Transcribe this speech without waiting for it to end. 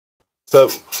So,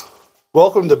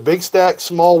 welcome to Big Stack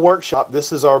Small Workshop.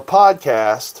 This is our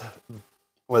podcast.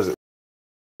 What is it?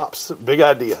 Big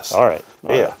Ideas. All right.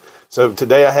 Yeah. So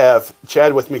today I have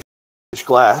Chad with me,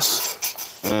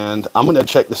 Glass, and I'm going to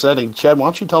check the setting. Chad, why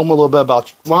don't you tell them a little bit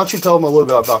about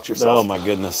yourself? Oh my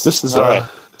goodness. This is all right.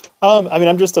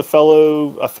 I'm just a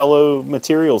fellow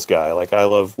materials guy. Like, I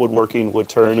love woodworking, wood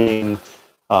turning,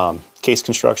 case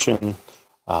construction,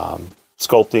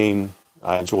 sculpting.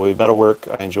 I enjoy metalwork.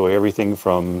 I enjoy everything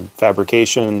from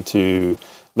fabrication to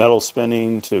metal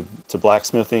spinning to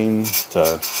blacksmithing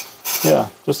to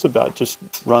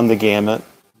just run the gamut.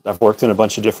 I've worked in a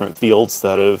bunch of different fields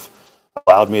that have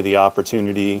allowed me the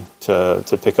opportunity to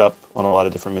pick up on a lot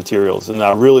of different materials, and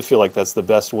I really feel like that's the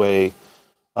best way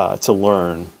to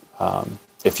learn.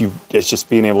 It's just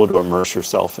being able to immerse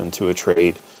yourself into a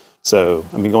trade. So,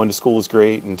 going to school is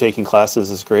great and taking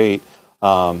classes is great.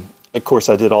 Of course,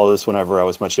 I did all this whenever I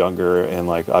was much younger, and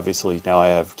obviously now I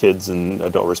have kids and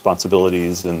adult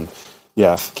responsibilities, and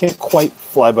can't quite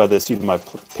fly by the seat of my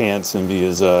pants and be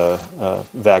as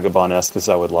vagabond-esque as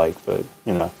I would like, but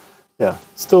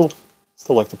still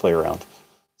like to play around.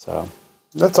 So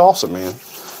that's awesome, man.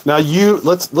 Now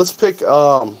let's pick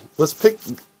glass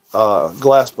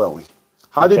blowing.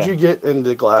 How did you get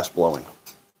into glass blowing?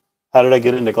 How did I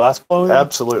get into glass blowing?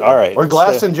 Absolutely. All right. Or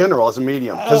glass in general as a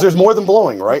medium, because there's more than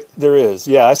blowing, right? There is.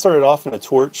 Yeah, I started off in a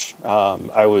torch.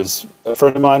 I was a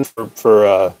friend of mine for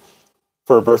a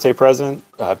birthday present.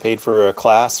 I paid for a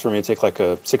class for me to take like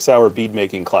a 6-hour bead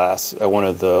making class at one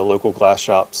of the local glass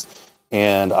shops,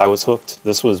 and I was hooked.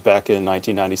 This was back in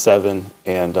 1997,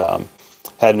 and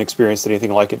hadn't experienced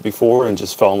anything like it before, and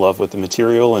just fell in love with the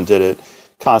material and did it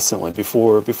constantly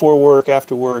before work,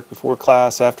 after work, before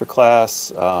class, after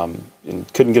class, and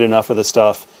couldn't get enough of the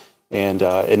stuff. And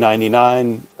in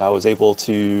 '99, I was able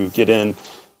to get in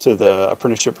to the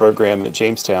apprenticeship program at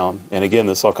Jamestown. And again,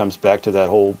 this all comes back to that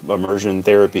whole immersion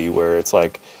therapy, where it's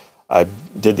like I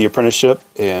did the apprenticeship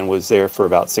and was there for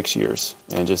about 6 years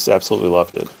and just absolutely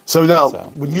loved it. So now,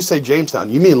 when you say Jamestown,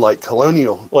 you mean like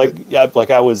colonial?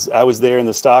 I was there in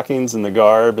the stockings and the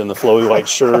garb and the flowy white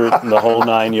shirt and the whole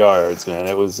 9 yards, man.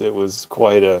 It was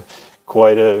quite a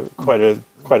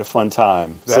fun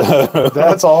time.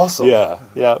 That's awesome. Yeah.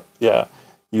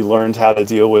 You learned how to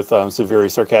deal with some very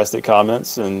sarcastic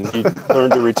comments, and you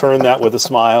learned to return that with a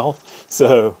smile.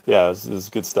 So yeah, it was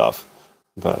good stuff.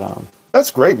 But that's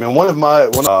great, man. One of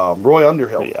Roy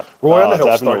Underhill. Yeah. Roy Underhill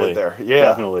definitely started there. Yeah,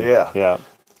 definitely. Yeah.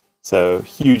 So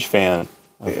huge fan.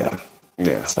 Yeah.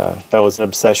 So that was an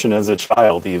obsession as a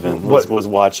child. Even was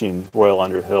watching Royal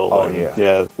Underhill. Oh,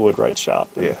 and, Woodwright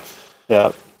Shop. And,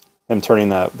 yeah. Him turning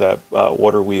that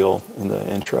water wheel in the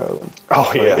intro.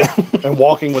 And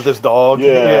walking with his dog.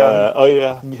 Yeah. Oh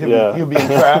yeah. He'll be in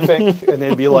traffic, and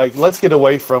they'd be like, "Let's get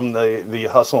away from the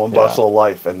hustle and bustle of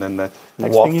life," and then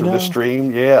walk through the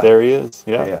stream. Yeah. There he is.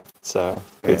 Yeah. So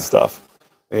good stuff.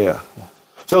 Yeah.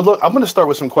 So look, I'm going to start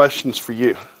with some questions for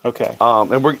you. Okay.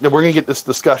 And we're going to get this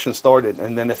discussion started,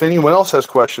 and then if anyone else has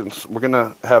questions, we're going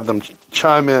to have them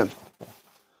chime in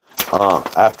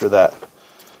after that.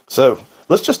 So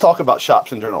let's just talk about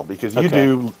shops in general, because you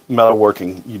do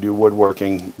metalworking, you do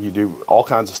woodworking, you do all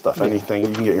kinds of stuff, anything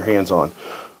you can get your hands on.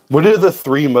 What are the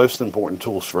 3 most important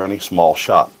tools for any small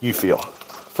shop, you feel?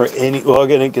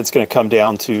 Again, it's going to come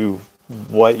down to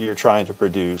what you're trying to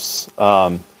produce.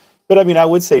 But I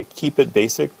would say keep it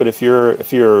basic. But if you're a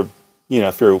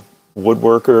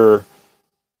woodworker,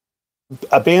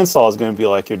 a bandsaw is going to be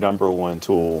like your number one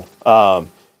tool.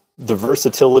 The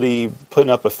versatility, putting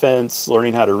up a fence,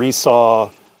 learning how to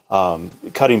resaw,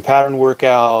 cutting pattern work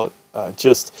out,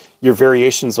 just your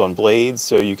variations on blades.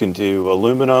 So you can do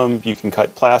aluminum, you can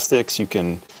cut plastics, you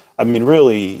can,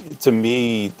 really, to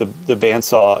me, the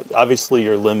bandsaw, obviously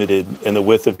you're limited in the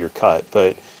width of your cut,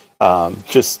 but I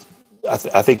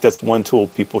think that's one tool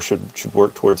people should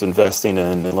work towards investing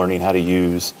in and learning how to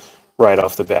use right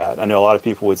off the bat. I know a lot of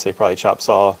people would say probably chop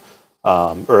saw,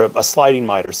 or a sliding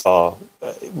miter saw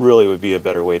really would be a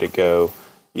better way to go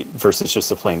versus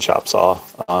just a plain chop saw.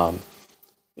 And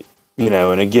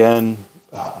again,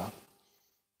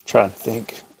 trying to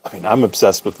think. I'm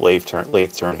obsessed with lathe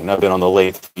turning. I've been on the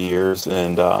lathe for years,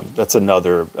 and that's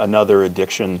another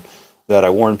addiction that I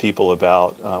warn people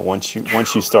about. Once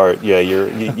you start,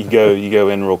 you go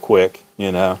in real quick,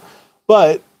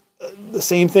 But the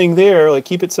same thing there. Like,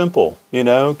 keep it simple.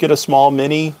 Get a small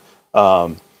mini.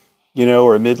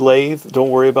 Or a mid lathe.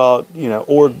 Don't worry about,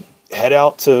 or head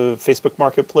out to Facebook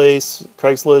Marketplace,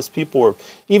 Craigslist. People are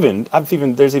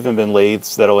there's even been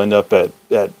lathes that'll end up at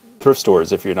thrift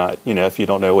stores if you're not, if you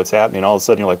don't know what's happening. All of a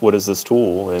sudden you're like, what is this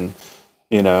tool? And,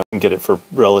 get it for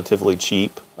relatively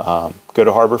cheap. Go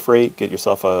to Harbor Freight, get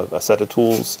yourself a set of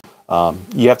tools.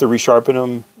 You have to resharpen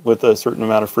them with a certain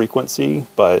amount of frequency,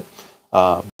 but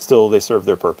still they serve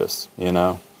their purpose, you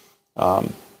know.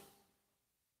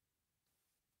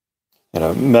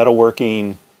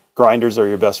 Metalworking grinders are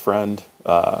your best friend.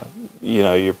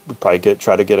 You probably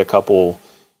try to get a couple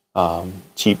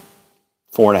cheap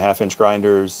 4.5-inch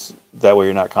grinders. That way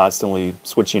you're not constantly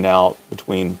switching out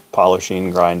between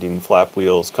polishing, grinding, flap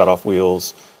wheels, cutoff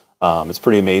wheels. It's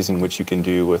pretty amazing what you can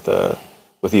do with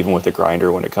even with a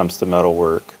grinder when it comes to metal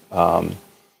work.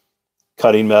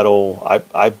 Cutting metal,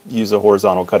 I use a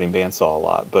horizontal cutting bandsaw a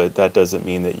lot, but that doesn't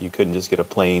mean that you couldn't just get a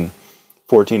plain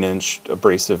 14-inch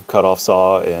abrasive cutoff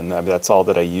saw, and that's all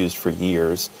that I used for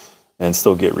years, and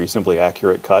still get reasonably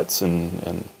accurate cuts,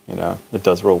 and it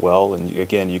does real well. And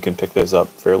again, you can pick those up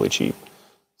fairly cheap.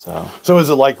 So is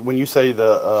it like when you say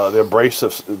the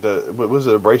abrasive, what was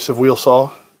it, abrasive wheel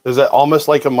saw? Is that almost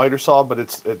like a miter saw, but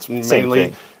it's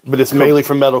mainly, mainly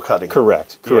for metal cutting?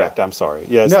 Correct. Yeah. I'm sorry.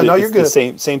 Yeah, you're good.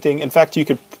 The same thing. In fact, you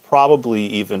could probably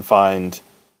even find,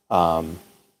 and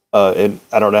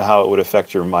I don't know how it would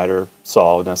affect your miter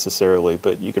saw necessarily,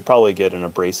 but you could probably get an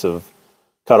abrasive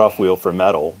cutoff wheel for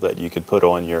metal that you could put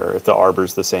on if the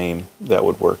arbor's the same, that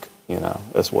would work,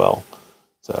 as well.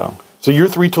 So your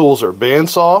three tools are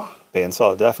bandsaw?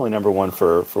 Bandsaw, definitely number one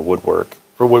for woodwork.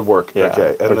 For woodwork, yeah.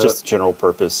 Okay. And just general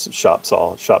purpose shop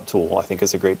tool, I think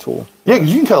is a great tool. Yeah,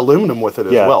 you can cut aluminum with it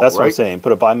as well, Yeah, that's right? what I'm saying.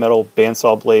 Put a bimetal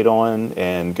bandsaw blade on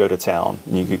and go to town.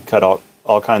 You can cut out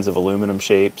all kinds of aluminum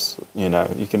shapes. You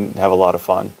can have a lot of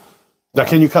fun. Now,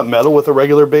 can you cut metal with a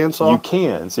regular bandsaw? You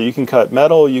can. So you can cut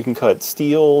metal, you can cut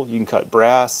steel, you can cut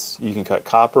brass, you can cut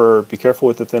copper. Be careful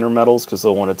with the thinner metals because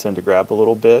they'll want to tend to grab a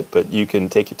little bit, but you can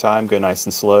take your time, go nice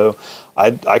and slow.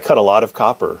 I cut a lot of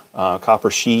copper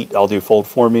sheet. I'll do fold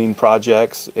forming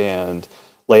projects and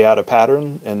lay out a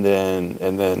pattern and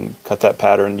then cut that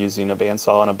pattern using a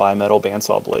bandsaw and a bimetal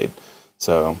bandsaw blade.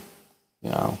 So,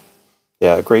 a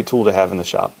great tool to have in the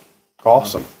shop.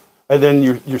 Awesome. And then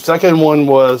your second one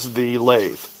was the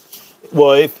lathe.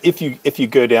 Well, if you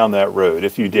go down that road,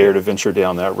 if you dare to venture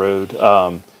down that road,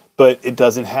 but it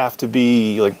doesn't have to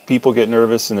be like people get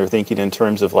nervous and they're thinking in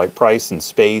terms of like price and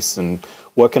space and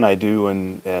what can I do,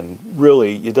 and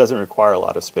really it doesn't require a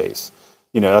lot of space.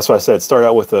 That's why I said start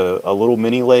out with a little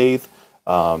mini lathe.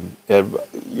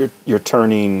 You're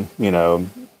turning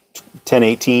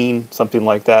 1018, something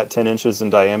like that, 10 inches in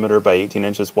diameter by 18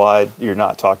 inches wide. You're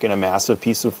not talking a massive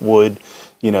piece of wood.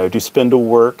 Do spindle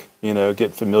work,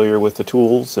 get familiar with the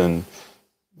tools. And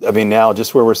I mean, now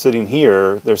just where we're sitting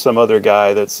here, there's some other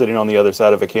guy that's sitting on the other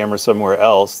side of a camera somewhere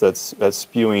else that's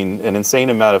spewing an insane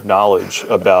amount of knowledge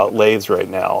about lathes right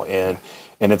now. And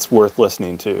it's worth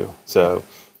listening to. So,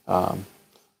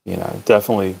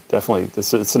 definitely,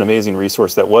 it's an amazing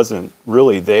resource that wasn't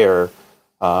really there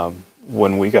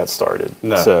when we got started.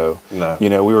 No.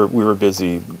 We were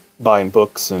busy buying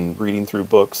books and reading through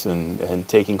books and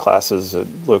taking classes at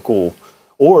local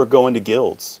or going to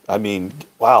guilds. I mean,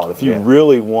 wow, if you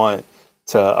really want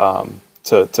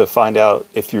to find out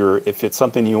if it's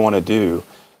something you want to do,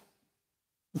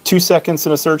 2 seconds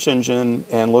in a search engine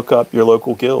and look up your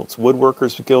local guilds.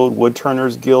 Woodworkers Guild,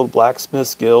 Woodturners Guild,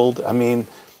 Blacksmiths Guild. I mean,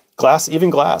 glass.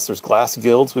 There's glass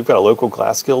guilds. We've got a local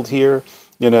glass guild here.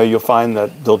 You'll find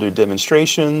that they'll do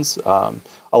demonstrations. A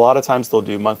lot of times they'll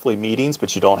do monthly meetings,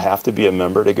 but you don't have to be a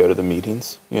member to go to the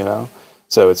meetings,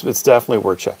 So it's definitely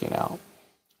worth checking out.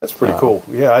 That's pretty cool.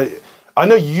 Yeah, I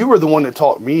know you were the one that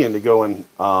talked me into going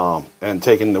and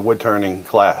taking the wood turning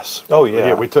class. Oh, yeah.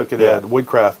 Yeah, we took it at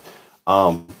Woodcraft.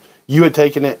 You had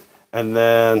taken it, and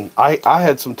then I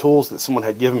had some tools that someone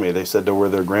had given me. They said they were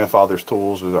their grandfather's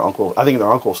tools or their uncle. I think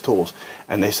their uncle's tools.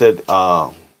 And they said,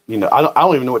 I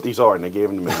don't even know what these are, and they gave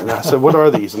them to me. And I said, what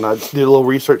are these? And I did a little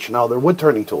research, and they're wood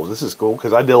turning tools. This is cool,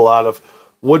 because I did a lot of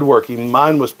woodworking.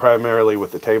 Mine was primarily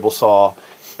with the table saw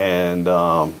and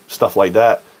stuff like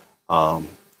that.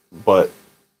 But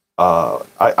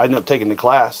I ended up taking the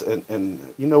class,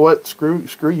 and you know what? Screw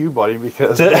you, buddy,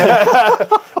 because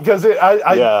after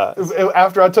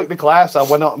I took the class, I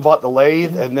went out and bought the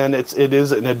lathe, and then it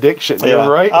is an addiction. Yeah.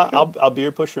 You're right. I'll be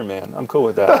your pusher, man. I'm cool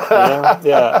with that.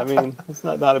 Yeah, I mean, it's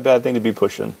not a bad thing to be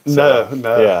pushing. So,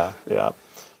 No. Yeah.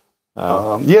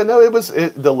 It was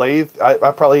the lathe.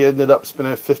 I probably ended up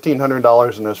spending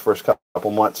 $1,500 in those first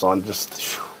couple months on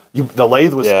just. The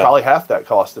lathe was probably half that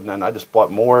cost, and then I just bought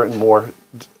more and more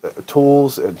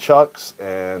tools and chucks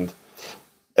and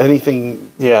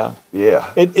anything. Yeah.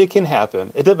 It can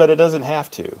happen, but it doesn't have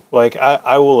to. Like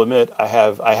I will admit, I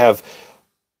have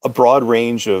a broad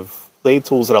range of lathe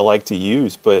tools that I like to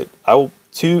use, but I've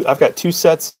got 2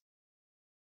 sets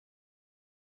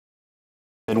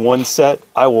in one set,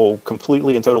 I will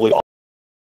completely and totally.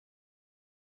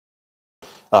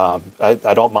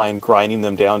 I don't mind grinding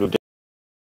them down to.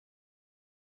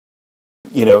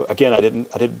 Again,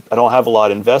 I don't have a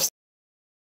lot invested.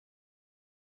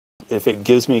 If it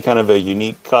gives me kind of a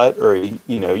unique cut, or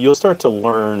you'll start to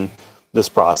learn this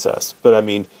process. But I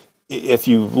mean, if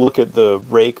you look at the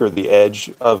rake or the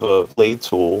edge of a lathe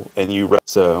tool and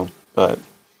but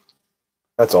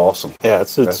that's awesome. Yeah,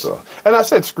 it's and I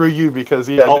said screw you because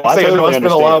I totally spent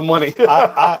a lot of money.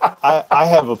 I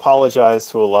have apologized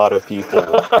to a lot of people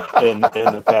in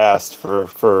the past for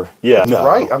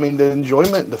right. I mean, the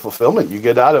enjoyment, the fulfillment you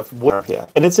get out of work. Yeah,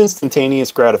 and it's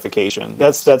instantaneous gratification.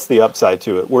 That's the upside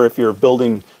to it. Where if you're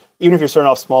building, even if you're starting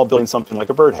off small, building something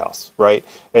like a birdhouse, right?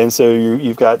 And so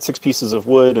you've got 6 pieces of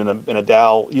wood and a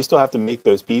dowel. You still have to make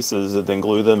those pieces and then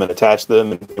glue them and attach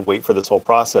them and wait for this whole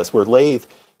process. Where lathe,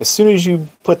 as soon as you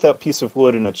put that piece of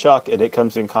wood in a chuck and it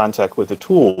comes in contact with the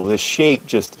tool, the shape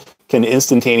just can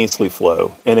instantaneously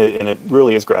flow. And it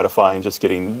really is gratifying just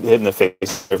getting hit in the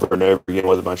face over and over again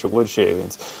with a bunch of wood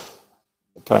shavings.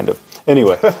 Kind of.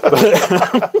 Anyway.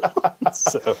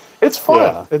 So, it's fun.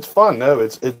 Yeah. It's fun. No,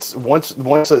 it's once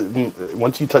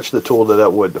you touch the tool to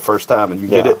that wood the first time and you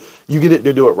get it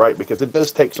to do it right, because it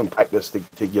does take some practice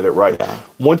to get it right. Yeah.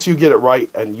 Once you get it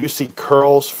right and you see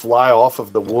curls fly off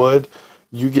of the wood,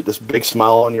 you get this big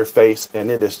smile on your face,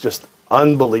 and it is just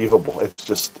unbelievable.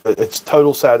 It's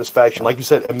total satisfaction. Like you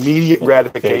said, immediate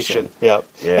gratification. Yeah.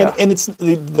 And it's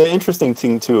the interesting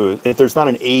thing too, if there's not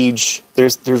an age,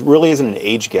 there's really isn't an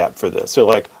age gap for this. So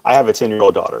like, I have a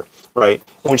 10-year-old daughter, right?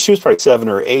 When she was probably 7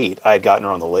 or 8, I had gotten her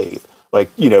on the lathe.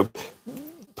 Like,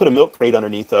 put a milk crate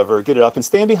underneath of her, get it up and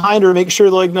stand behind her, make sure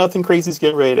like nothing crazy is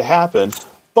getting ready to happen.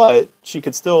 But she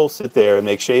could still sit there and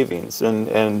make shavings and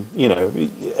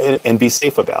be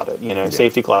safe about it.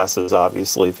 Safety glasses,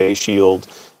 obviously, face shield.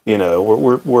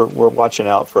 We're watching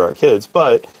out for our kids,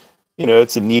 but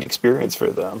it's a neat experience for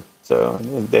them. So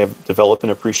they develop an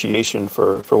appreciation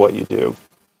for what you do.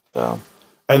 So.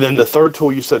 And then the third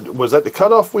tool you said, was that the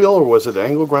cutoff wheel or was it the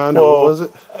angle grinder? Well, what was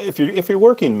it? If you're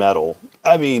working metal,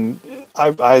 I mean,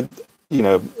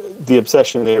 the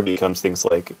obsession there becomes things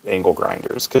like angle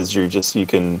grinders, because you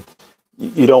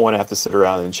don't want to have to sit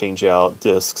around and change out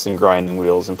discs and grinding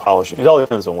wheels and polishing. It all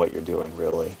depends on what you're doing,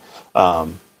 really. Get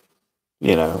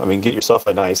yourself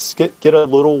get a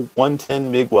little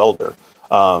 110 MIG welder.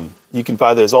 You can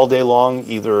buy those all day long,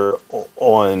 either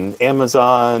on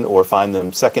Amazon or find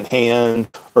them secondhand,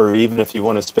 or even if you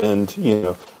want to spend,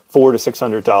 $400 to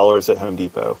 $600 at Home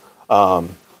Depot.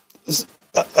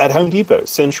 At Home Depot,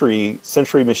 Century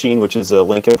Machine, which is a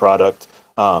Lincoln product,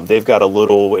 they've got a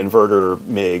little inverter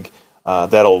MIG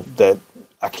that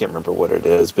I can't remember what it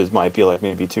is, but it might be like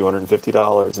maybe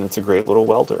 $250, and it's a great little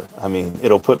welder. I mean,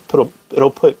 it'll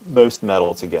put most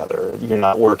metal together. You're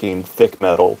not working thick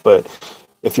metal, but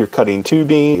if you're cutting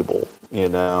tubing,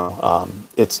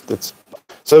 it's.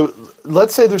 So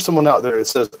let's say there's someone out there that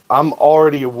says, I'm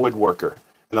already a woodworker,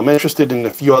 and I'm interested in a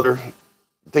few other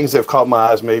things that have caught my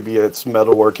eyes. Maybe it's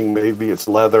metalworking, maybe it's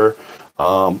leather,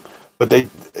 but they,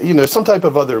 some type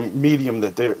of other medium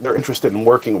that they're interested in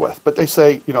working with. But they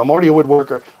say, I'm already a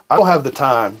woodworker, I don't have the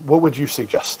time. What would you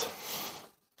suggest?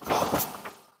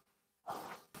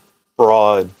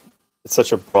 Broad. It's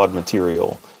such a broad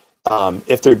material.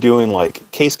 If they're doing like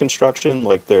case construction,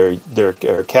 like they're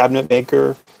a cabinet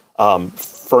maker,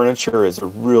 furniture is a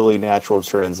really natural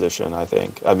transition, I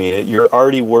think. I mean, you're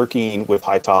already working with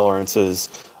high tolerances.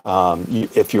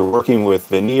 If you're working with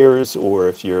veneers, or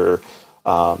if you're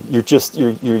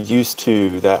used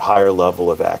to that higher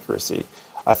level of accuracy.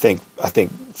 I think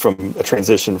from a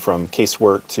transition from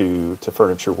casework to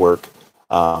furniture work,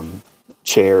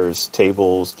 chairs,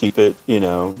 tables, keep it,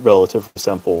 relatively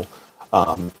simple.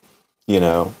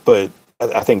 But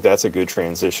I think that's a good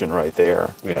transition right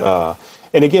there. Yeah.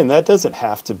 And again, it doesn't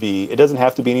have to be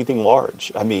anything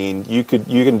large. I mean, you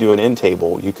can do an end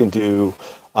table. You can do,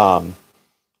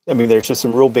 there's just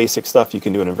some real basic stuff you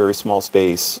can do in a very small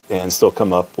space and still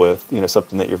come up with,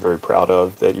 something that you're very proud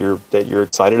of, that you're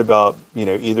excited about,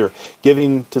 either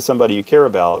giving to somebody you care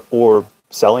about or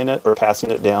selling it or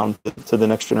passing it down to the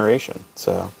next generation.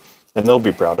 So, and they'll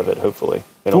be proud of it, hopefully.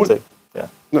 They don't say, yeah.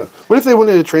 No. What if they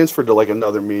wanted to transfer to like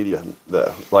another medium,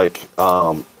 though?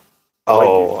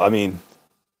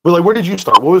 Where did you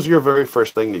start? What was your very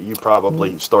first thing that you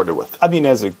probably started with? I mean,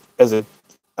 I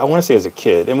want to say as a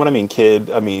kid. And when I mean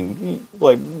kid, I mean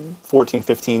like 14,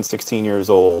 15, 16 years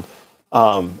old.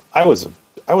 I was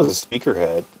a speaker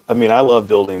head. I mean, I love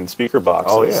building speaker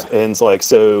boxes. Oh, yeah. And it's like,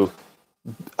 so,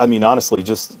 I mean, honestly,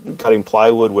 just cutting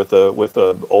plywood with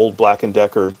a old Black &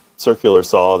 Decker circular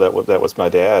saw that was my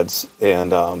dad's,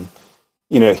 and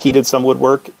he did some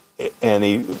woodwork, and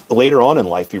he later on in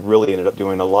life he really ended up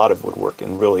doing a lot of woodwork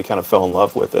and really kind of fell in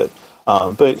love with it.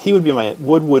 But he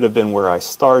would have been where I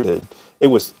started. I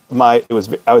was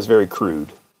very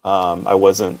crude. I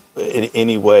wasn't in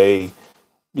any way,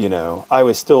 I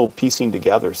was still piecing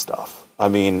together stuff. I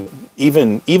mean,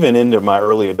 even into my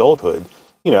early adulthood,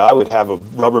 I would have a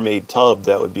Rubbermaid tub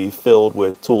that would be filled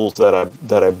with tools that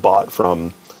I bought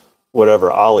from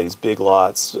whatever, Ollie's, Big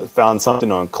Lots, found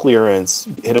something on clearance,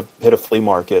 hit a flea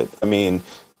market. I mean,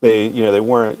 it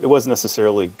wasn't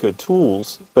necessarily good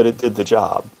tools, but it did the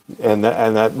job. And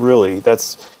that really,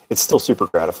 it's still super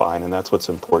gratifying, and that's what's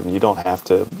important. You don't have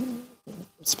to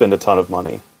spend a ton of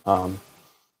money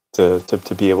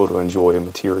to be able to enjoy a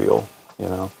material,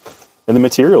 and the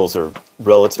materials are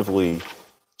relatively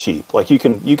cheap. Like you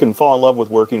can fall in love with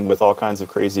working with all kinds of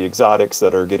crazy exotics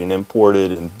that are getting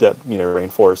imported and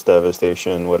rainforest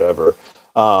devastation, whatever.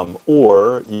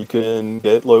 Or you can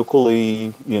get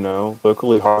locally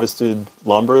harvested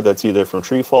lumber that's either from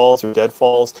tree falls or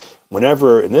deadfalls.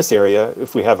 Whenever in this area,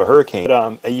 if we have a hurricane,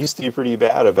 I used to be pretty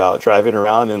bad about driving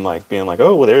around and like being like,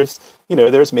 oh, well,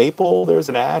 there's maple, there's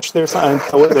an ash, there's something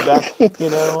toward the back.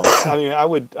 I mean,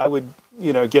 I would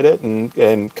get it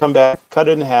and come back, cut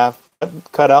it in half,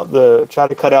 try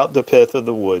to cut out the pith of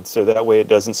the wood so that way it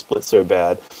doesn't split so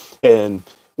bad. And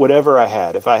whatever I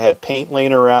had, if I had paint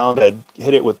laying around, I'd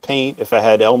hit it with paint. If I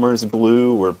had Elmer's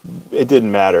glue, or it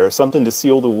didn't matter, something to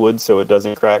seal the wood so it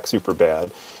doesn't crack super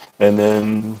bad. And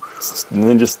then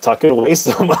just tuck it away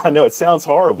somewhere. I know it sounds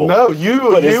horrible. No, you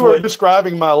were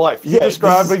describing my life. You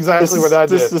described exactly what I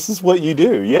did. This is what you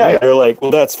do. Yeah. You're like,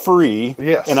 well, that's free.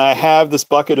 Yes. And I have this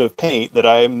bucket of paint that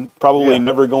I'm probably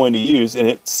never going to use, and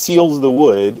it seals the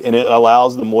wood, and it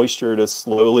allows the moisture to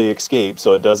slowly escape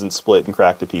so it doesn't split and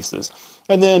crack to pieces.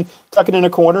 And then tuck it in a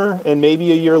corner, and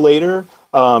maybe a year later,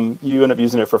 you end up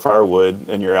using it for firewood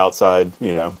in your outside,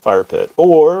 fire pit,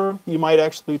 or you might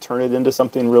actually turn it into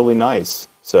something really nice.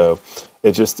 So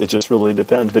it just really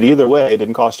depends. But either way, it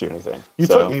didn't cost you anything. You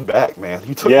took me back, man.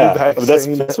 You took me back.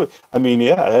 That's what I mean.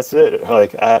 Yeah, that's it.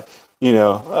 Like I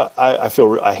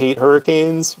hate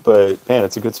hurricanes, but man,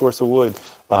 it's a good source of wood.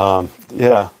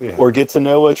 Or get to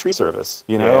know a tree service.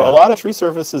 A lot of tree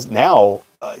services now,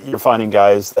 you're finding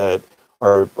guys that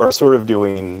are sort of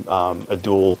doing a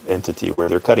dual entity where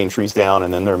they're cutting trees down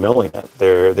and then they're milling it.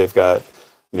 They've got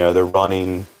they're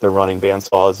running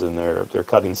bandsaws and they're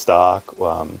cutting stock.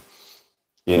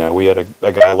 We had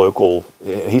a guy local.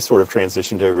 He sort of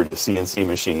transitioned over to CNC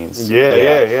machines.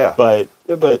 Yeah. But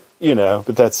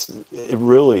that's it.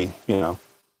 Really, you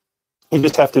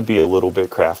just have to be a little bit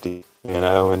crafty,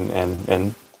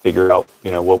 and figure out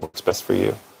what works best for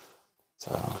you.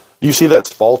 So you see that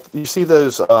fault? You see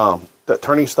those that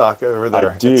turning stock over there?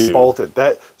 I do. It's faulted.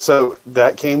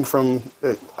 That came from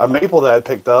a maple that I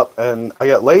picked up, and I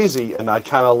got lazy and I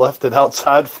kind of left it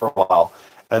outside for a while.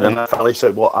 And then I finally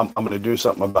said, well, I'm going to do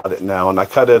something about it now. And I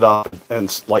cut it up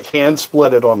and like hand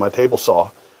split it on my table saw.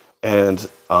 And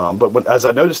but as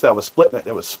I noticed that I was splitting it,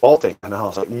 it was faulting. And I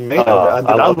was like, man, did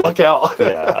I look out?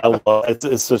 Yeah, I love it.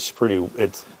 It's such pretty,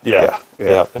 it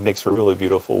makes for really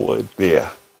beautiful wood.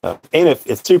 Yeah. And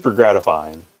it's super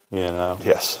gratifying,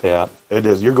 Yes. Yeah. It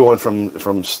is. You're going from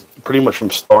pretty much from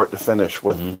start to finish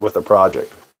with a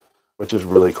project, which is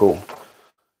really cool.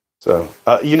 So,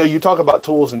 you talk about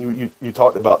tools, and you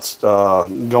talked about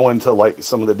going to like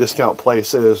some of the discount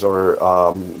places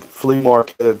or flea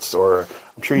markets, or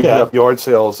I'm sure you hit up yard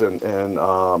sales and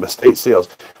estate sales.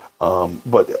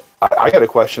 But I got a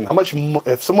question. How much,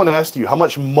 if someone asked you, how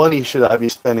much money should I be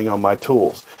spending on my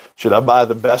tools? Should I buy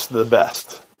the best of the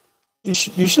best? You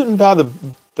shouldn't buy the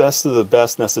best of the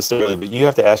best necessarily, but you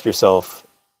have to ask yourself,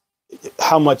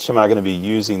 how much am I going to be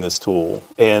using this tool?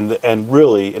 And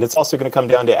it's also going to come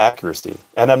down to accuracy.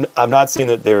 And I'm not saying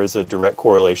that there is a direct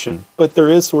correlation, but there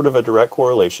is sort of a direct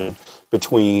correlation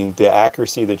between the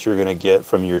accuracy that you're going to get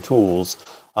from your tools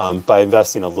by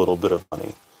investing a little bit of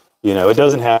money. It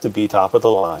doesn't have to be top of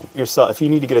the line. If you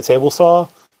need to get a table saw,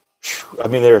 I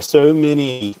mean, there are so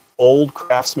many old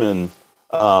Craftsman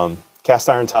cast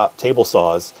iron top table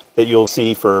saws that you'll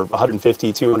see for $150,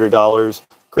 $200.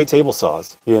 Great table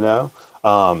saws, they're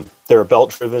a belt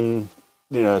driven,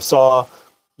 saw.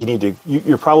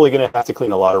 You're probably going to have to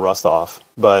clean a lot of rust off,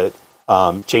 but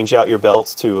change out your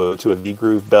belts to a V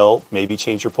groove belt, maybe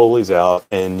change your pulleys out,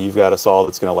 and you've got a saw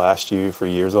that's going to last you for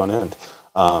years on end.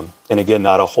 And again,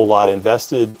 not a whole lot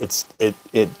invested. It's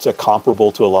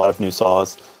comparable to a lot of new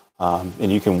saws, and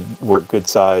you can work good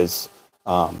size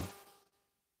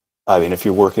I mean, if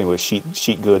you're working with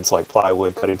sheet goods like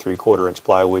plywood, cutting 3/4 inch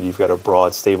plywood, you've got a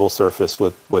broad, stable surface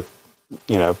with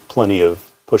plenty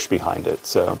of push behind it.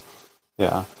 So,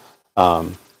 yeah,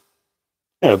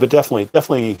 but definitely,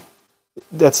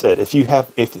 that's it.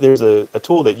 If there's a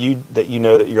tool that you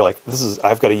know that you're like,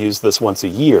 I've got to use this once a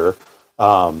year,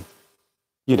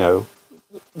 you know,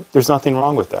 there's nothing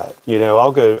wrong with that.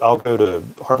 I'll go to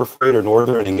Harbor Freight or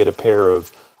Northern and get a pair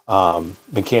of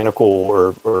mechanical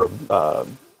or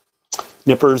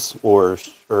nippers or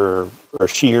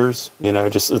shears.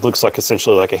 Just it looks like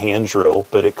essentially like a hand drill,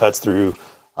 but it cuts through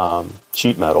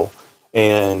sheet metal,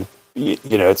 and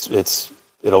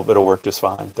it'll work just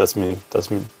fine. Does me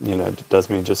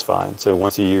just fine. So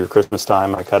once a year, Christmas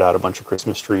time, I cut out a bunch of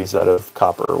Christmas trees out of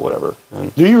copper or whatever.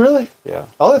 And do you really? yeah.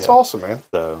 Oh, that's awesome, man.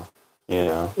 So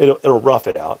it'll rough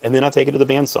it out, and then I take it to the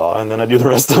bandsaw, and then I do the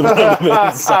rest of it on the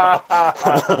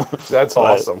bandsaw. That's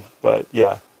awesome. But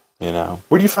yeah,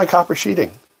 where do you find copper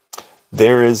sheeting?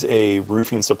 There is a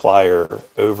roofing supplier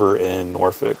over in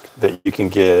Norfolk that you can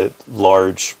get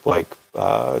large, like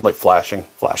flashing.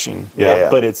 Yeah.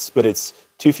 But it's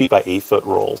 2 feet by 8 foot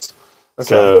rolls. Okay.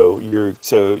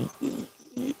 So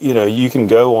you can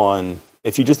go on,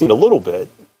 if you just need a little bit.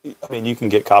 I mean, you can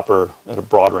get copper at a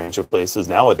broad range of places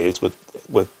nowadays with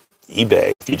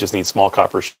eBay. If you just need small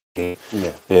copper sheeting,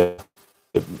 yeah.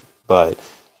 But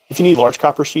if you need large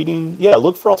copper sheeting,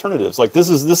 look for alternatives. Like this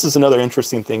is another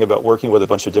interesting thing about working with a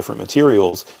bunch of different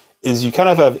materials is you kind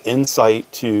of have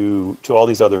insight to all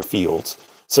these other fields.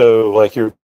 So like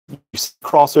you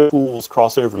crossover tools,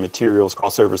 crossover materials,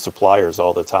 crossover suppliers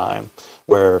all the time.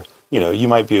 Where you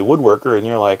might be a woodworker and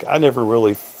you're like, I never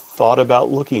really thought about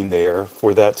looking there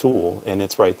for that tool, and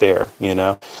it's right there.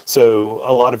 So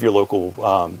a lot of your local,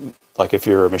 like if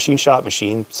you're a machine shop,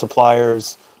 machine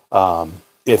suppliers,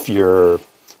 if you're,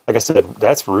 like I said,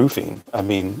 that's roofing. I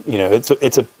mean,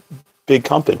 it's a big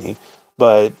company,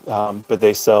 but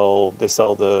they sell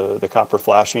the copper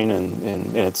flashing,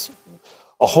 and it's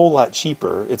a whole lot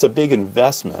cheaper. It's a big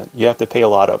investment. You have to pay a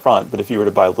lot up front, but if you were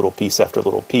to buy little piece after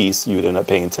little piece, you would end up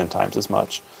paying 10 times as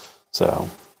much. So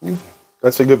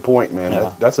that's a good point, man.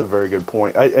 Yeah. That's a very good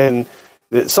point.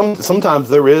 Sometimes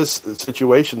there is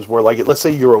situations where, like, let's say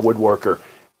you're a woodworker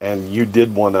and you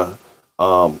did want to.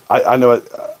 I know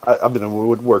I've been a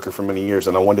woodworker for many years,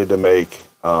 and I wanted to make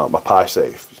a pie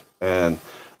safe, and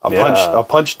a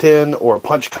punch tin or a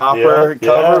punch copper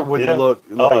cover would look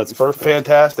it's perfect.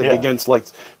 Fantastic against, like,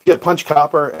 if you get punch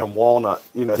copper and walnut,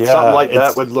 something like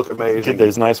that would look amazing. Get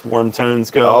those nice warm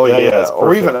tones going. Oh yeah,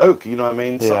 or even oak. You know what I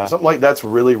mean? Something like that's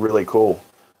really, really cool.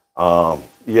 I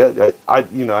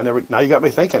never. Now you got me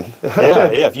thinking.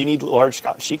 If you need large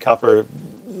sheet copper,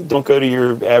 don't go to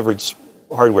your average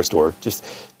hardware store. Just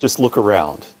look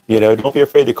around. Don't be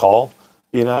afraid to call.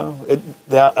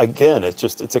 It's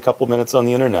a couple minutes on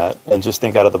the internet, and just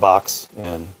think out of the box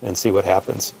and see what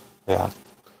happens. Yeah.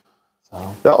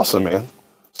 So. Awesome, man.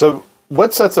 So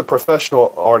what sets a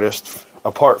professional artist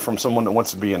apart from someone that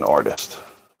wants to be an artist?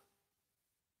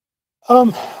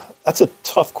 That's a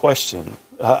tough question.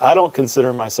 I don't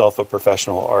consider myself a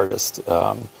professional artist.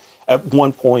 At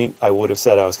one point, I would have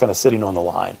said I was kind of sitting on the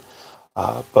line.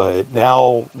 But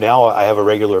now I have a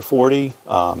regular 40.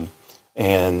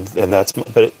 And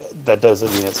that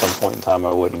doesn't mean at some point in time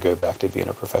I wouldn't go back to being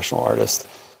a professional artist.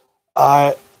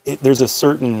 There's a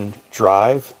certain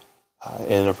drive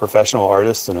in a professional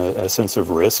artist and a sense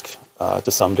of risk to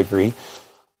some degree,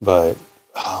 but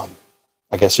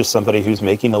I guess just somebody who's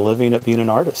making a living at being an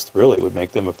artist really would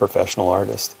make them a professional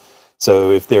artist. So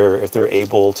if they're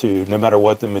able to, no matter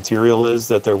what the material is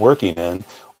that they're working in,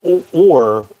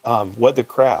 or what the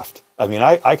craft. I mean,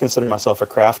 I consider myself a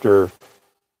crafter.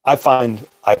 I find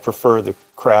I prefer the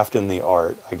craft and the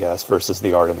art, I guess, versus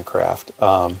the art and the craft.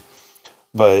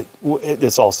 But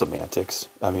it's all semantics.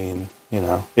 I mean,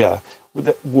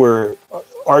 we're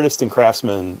artists and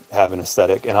craftsmen have an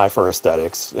aesthetic, an eye for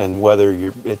aesthetics, and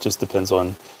it just depends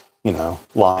on,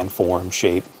 line, form,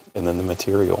 shape, and then the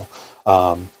material.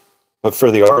 But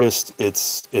for the artist,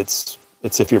 it's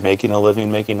if you're making a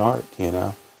living making art,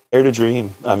 Dare to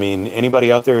dream. I mean,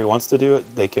 anybody out there who wants to do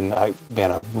it, they can. I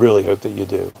really hope that you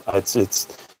do.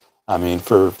 I mean,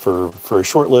 for as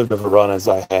short-lived of a run as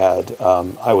I had,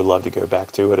 I would love to go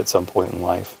back to it at some point in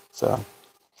life. So,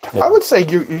 yeah. I would say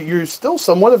you're still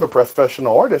somewhat of a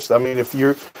professional artist. I mean, if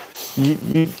you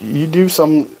do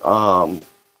some,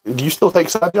 do you still take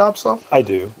side jobs some? I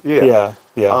do. Yeah.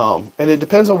 And it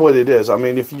depends on what it is. I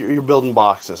mean, if you're building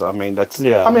boxes, I mean that's.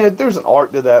 Yeah. I mean, there's an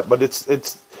art to that, but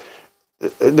it's.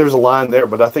 There's a line there,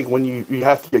 but I think when you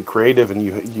have to get creative and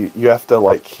you have to,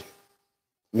 like,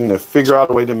 figure out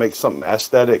a way to make something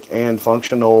aesthetic and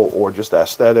functional, or just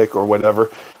aesthetic or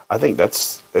whatever. I think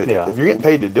that's if you're getting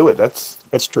paid to do it, that's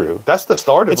true. That's the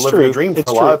start of living a dream for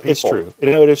a lot of people. It's true.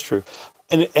 It is true.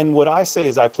 And what I say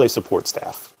is I play support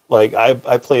staff. Like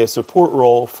I play a support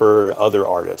role for other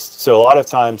artists. So a lot of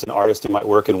times an artist who might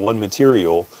work in one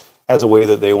material has a way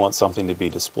that they want something to be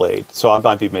displayed. So I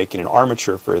might be making an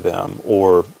armature for them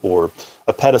or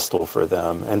a pedestal for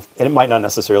them. And it might not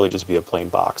necessarily just be a plain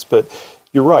box, but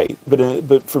you're right.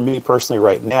 But for me personally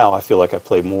right now, I feel like I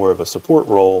play more of a support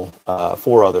role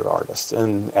for other artists.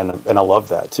 And I love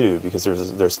that too, because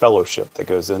there's fellowship that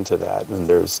goes into that, and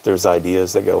there's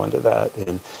ideas that go into that.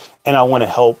 And I want to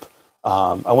help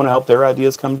their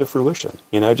ideas come to fruition,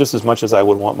 just as much as I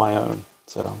would want my own.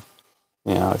 So,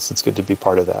 it's good to be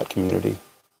part of that community.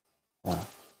 Yeah.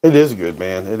 It is good,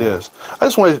 man. It is. I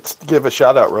just wanted to give a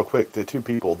shout out real quick to two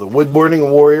people. The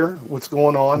Woodburning Warrior, what's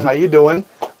going on? How you doing?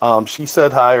 She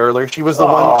said hi earlier. She was the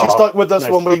one. She stuck with us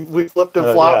when we flipped and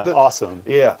flopped it. Awesome.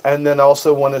 Yeah, and then I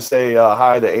also want to say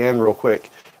hi to Ann real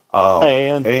quick. Hey,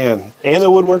 Ann. And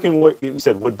the woodworking. You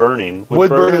said Woodburning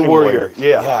Warrior.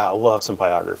 Yeah, I love some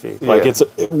biography. Like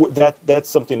that's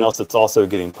something else that's also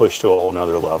getting pushed to a whole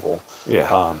nother level.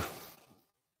 Yeah.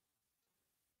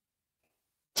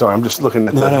 Sorry, I'm just looking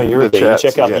at you're good. You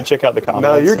check out the comments.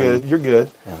 No, you're good. You're good.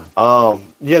 Yeah. I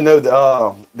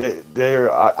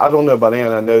don't know about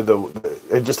Ann. I know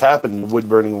it just happened.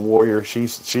 Woodburning Warrior.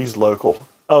 She's local.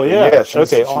 Oh yeah. Yeah.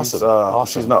 Awesome.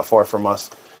 Awesome. She's not far from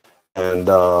us, and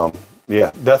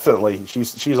definitely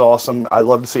she's awesome. I'd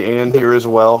love to see Ann here as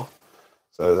well.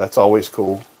 So that's always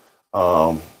cool.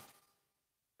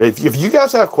 If you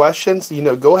guys have questions,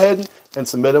 go ahead and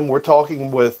submit them. We're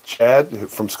talking with Chad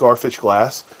from Scarfish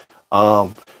Glass.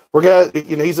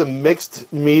 He's a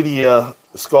mixed media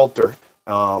sculptor.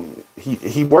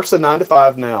 He works a 9 to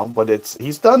 5 now, but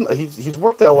he's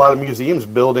worked at a lot of museums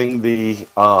building the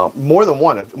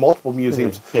multiple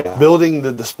museums, building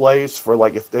the displays for,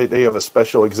 like, if they have a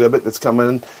special exhibit that's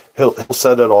coming, he'll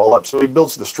set it all up. So he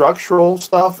builds the structural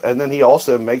stuff, and then he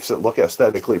also makes it look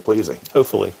aesthetically pleasing.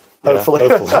 Hopefully.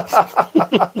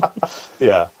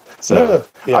 Yeah. So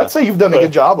I'd say you've done a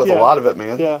good job with a lot of it,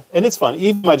 man. Yeah, and it's fun.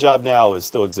 Even my job now is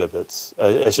still exhibits.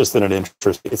 It's just in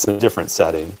it's in a different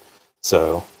setting.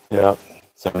 So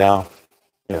So now,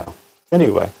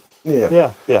 Anyway.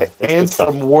 Yeah. And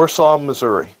from Warsaw,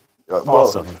 Missouri.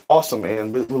 Awesome,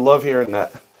 man. We love hearing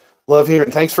that.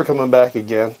 Thanks for coming back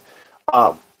again.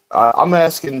 I'm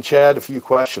asking Chad a few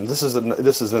questions. This is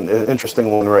an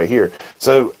interesting one right here.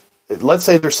 So, let's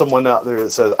say there's someone out there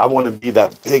that says, I want to be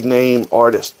that big name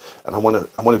artist, and I want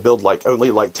to build only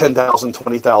 $10,000,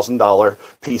 $20,000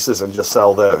 pieces and just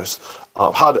sell those.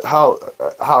 How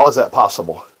is that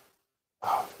possible?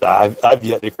 I've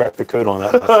yet to crack the code on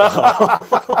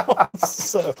that.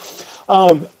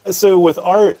 So with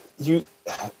art,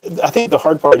 I think the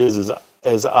hard part is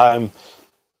I'm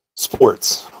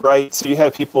sports, right? So you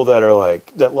have people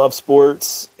that love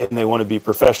sports and they want to be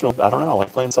professional. I don't know. I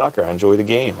like playing soccer. I enjoy the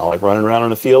game. I like running around on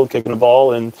the field, kicking a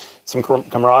ball, and some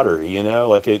camaraderie.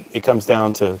 It comes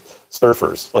down to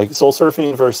surfers, like soul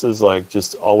surfing versus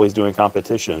just always doing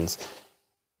competitions.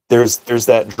 There's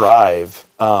that drive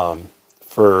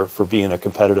for being a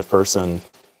competitive person.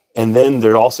 And then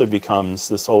there also becomes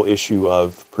this whole issue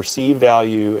of perceived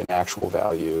value and actual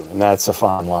value, and that's a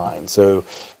fine line. So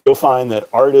you'll find that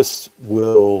artists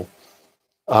will,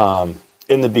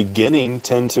 in the beginning,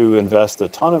 tend to invest a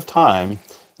ton of time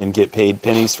and get paid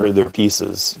pennies for their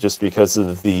pieces just because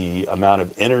of the amount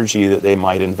of energy that they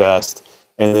might invest.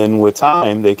 And then with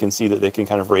time, they can see that they can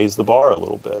kind of raise the bar a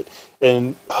little bit.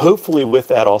 And hopefully with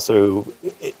that also,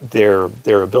 their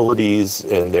abilities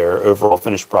and their overall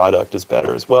finished product is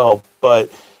better as well. But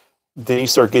then you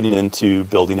start getting into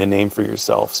building a name for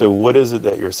yourself. So what is it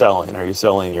that you're selling? Are you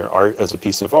selling your art as a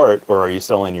piece of art, or are you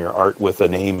selling your art with a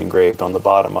name engraved on the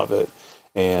bottom of it?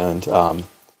 And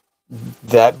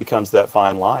that becomes that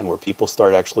fine line where people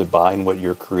start actually buying what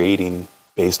you're creating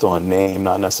based on name,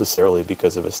 not necessarily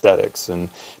because of aesthetics. And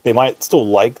they might still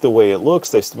like the way it looks,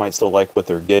 they might still like what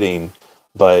they're getting,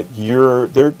 but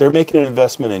they're making an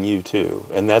investment in you too.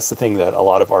 And that's the thing that a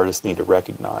lot of artists need to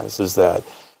recognize, is that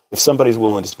if somebody's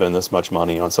willing to spend this much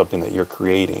money on something that you're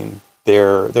creating,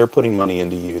 they're putting money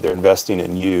into you, they're investing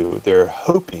in you, they're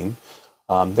hoping.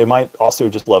 They might also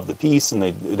just love the piece, and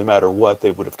no matter what,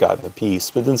 they would have gotten the piece.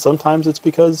 But then sometimes it's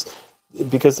because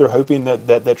they're hoping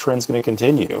that trend's going to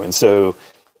continue. And so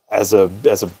as a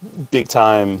big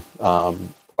time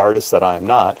artist that I am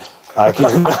not, I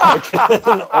can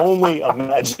only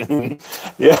imagine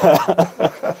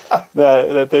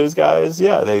that those guys,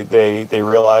 they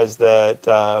realize that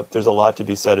there's a lot to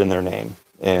be said in their name.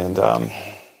 And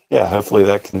yeah, hopefully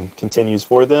that continues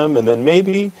for them. And then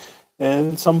maybe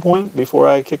at some point before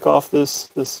I kick off this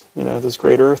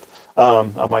great earth,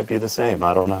 I might be the same.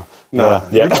 I don't know. No,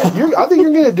 Yeah. I think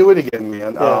you're going to do it again,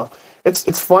 man. Yeah.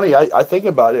 It's funny. I think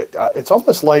about it. It's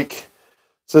almost like,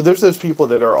 so there's those people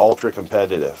that are ultra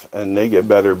competitive and they get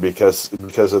better because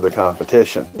of the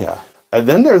competition. Yeah. And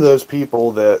then there are those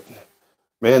people that,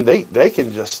 man, they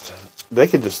can just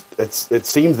it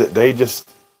seems that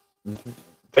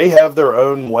they have their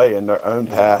own way and their own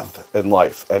path in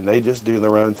life, and they just do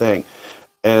their own thing.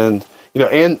 And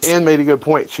Ann made a good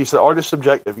point. She said, "Art is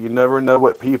subjective. You never know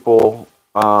what people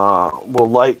will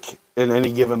like in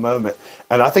any given moment."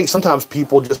 And I think sometimes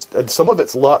people some of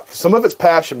it's luck, some of it's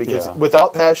passion, because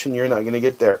without passion, you're not going to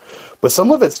get there. But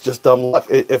some of it's just dumb luck.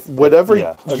 If whatever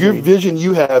your vision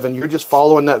you have, and you're just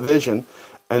following that vision,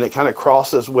 and it kind of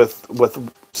crosses with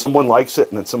someone likes it,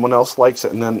 and then someone else likes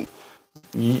it, and then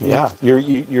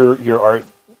your art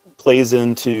plays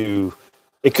into.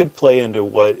 It could play into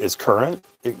what is current.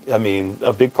 I mean,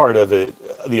 a big part of it,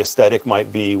 the aesthetic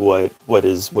might be what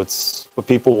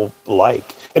people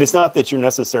like, and it's not that you're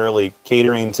necessarily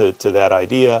catering to that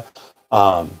idea,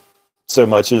 so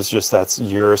much as just that's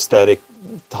your aesthetic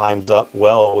timed up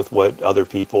well with what other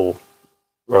people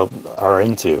are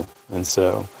into, and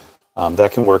so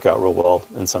that can work out real well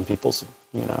in some people's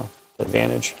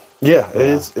advantage. Yeah, it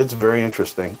is. It's very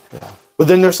interesting. Yeah. But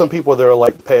then there's some people that are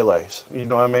like Pelés. You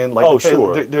know what I mean? Like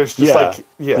sure. There's just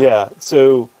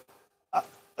So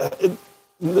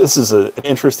this is an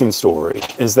interesting story.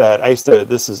 Is that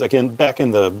this is again back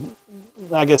in the,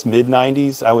 I guess, mid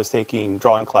 '90s. I was taking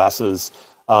drawing classes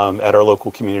at our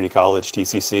local community college,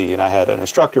 TCC, and I had an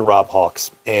instructor, Rob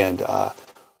Hawks, and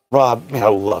Rob, I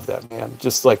love that man.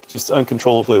 Just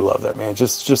uncontrollably love that man.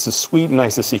 Just as sweet and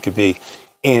nice as he could be.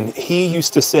 And he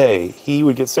used to say he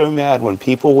would get so mad when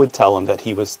people would tell him that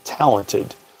he was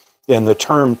talented. And the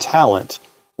term talent,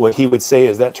 what he would say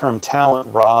is that term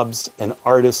talent robs an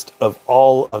artist of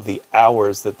all of the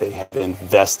hours that they have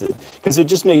invested, because it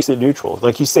just makes it neutral.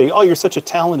 Like you say, oh, you're such a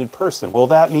talented person. Well,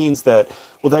 that means that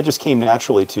just came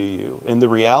naturally to you. And the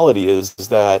reality is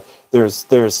that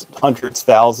there's hundreds,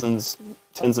 thousands,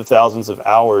 tens of thousands of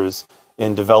hours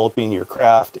in developing your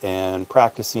craft and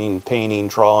practicing painting,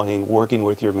 drawing, working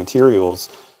with your materials,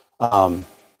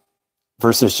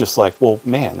 versus just like, well,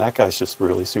 man, that guy's just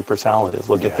really super talented.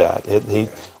 Look at that.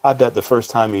 I bet the first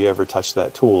time he ever touched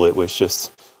that tool, it was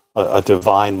just a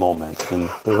divine moment. And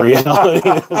the reality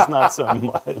is not so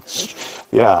much.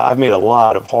 Yeah, I've made a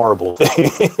lot of horrible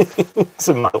things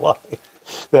in my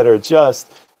life that are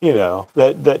just,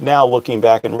 that now looking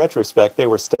back in retrospect, they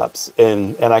were steps.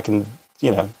 And I can,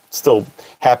 still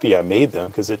happy I made them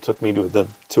because it took me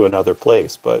to another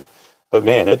place. But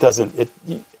man, it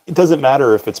doesn't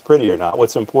matter if it's pretty or not.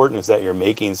 What's important is that you're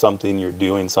making something, you're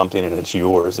doing something, and it's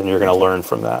yours, and you're going to learn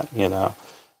from that. Yeah,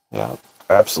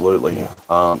 absolutely,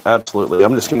 absolutely.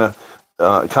 I'm just going to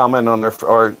comment on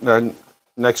our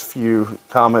next few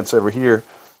comments over here.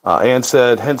 Ann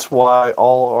said, hence why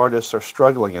all artists are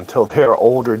struggling until they're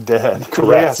old or dead.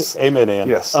 Correct. Yes. Amen, Ann.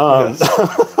 Yes.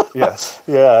 Yes.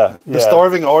 Yeah. The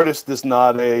starving artist is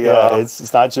not a...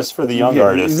 it's not just for the young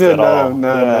artist at all.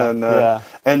 No. Yeah.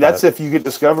 And that's if you get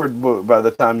discovered by the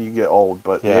time you get old.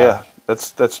 But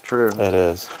that's true. It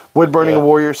is. Wood Burning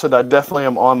Warrior said, I definitely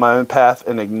am on my own path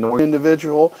and ignore the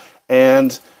individual.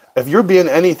 And if you're being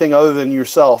anything other than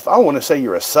yourself, I don't want to say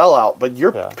you're a sellout, but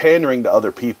you're pandering to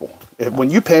other people. When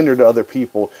you pander to other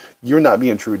people, you're not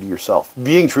being true to yourself.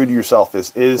 Being true to yourself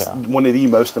is one of the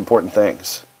most important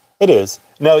things. It is.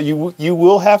 Now, you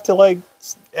will have to,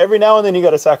 every now and then you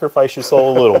got to sacrifice your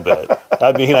soul a little bit.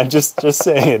 I mean, I'm just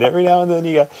saying, every now and then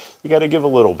you got to give a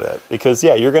little bit, because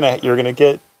you're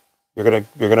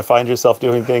gonna find yourself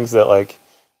doing things that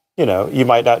you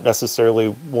might not necessarily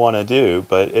want to do,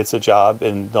 but it's a job,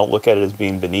 and don't look at it as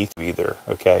being beneath you either.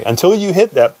 Okay, until you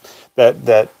hit that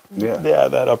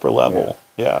upper level.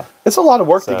 Yeah, it's a lot of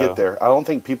work to get there. I don't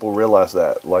think people realize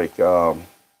that.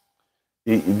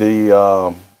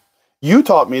 You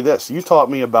taught me this. You taught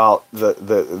me about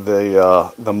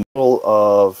the model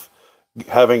of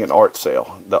having an art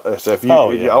sale. So if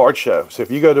art show. So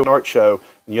if you go to an art show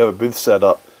and you have a booth set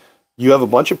up, you have a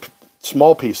bunch of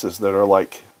small pieces that are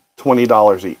like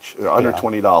 $20 each, under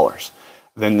 $20.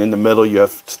 Then in the middle you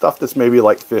have stuff that's maybe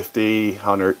like $50,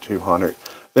 $100, $200.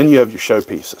 Then you have your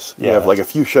showpieces. You have a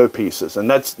few showpieces, and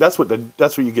that's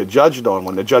what you get judged on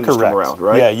when the judges come around,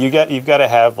 right? Yeah, you've got to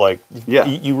have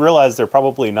you realize they're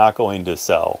probably not going to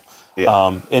sell.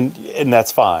 Yeah. And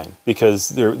that's fine, because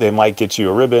they might get you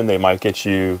a ribbon, they might get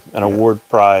you an award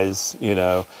prize,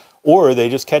 or they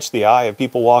just catch the eye of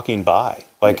people walking by.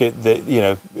 Like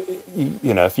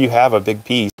if you have a big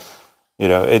piece,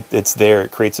 it's there.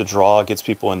 It creates a draw, gets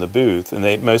people in the booth,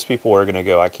 and most people are going to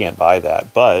go, I can't buy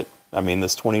that. But I mean,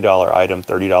 this $20 item,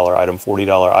 $30 item,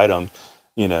 $40 item,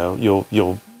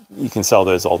 you can sell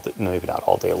those maybe not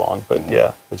all day long, but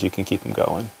but you can keep them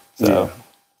going. So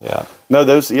No,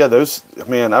 those,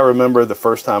 man, I remember the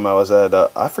first time I was at,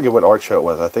 I forget what art show it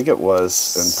was. I think it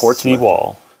was in Portsmouth.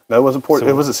 Seawall. No, it wasn't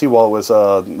It wasn't Seawall. It was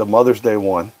the Mother's Day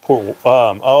one.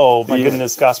 Oh my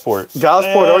goodness, Gosport.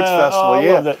 Gosport Arts Festival. I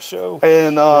love that show.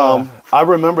 And I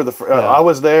remember I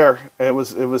was there. It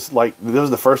was like this was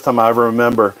the first time I ever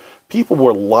remember people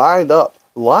were lined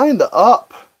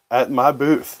up at my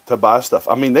booth to buy stuff.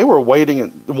 I mean, they were waiting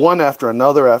one after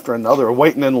another,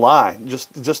 waiting in line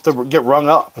just to get rung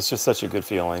up. It's just such a good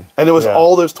feeling. And it was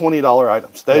all those $20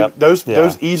 items.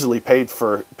 Those easily paid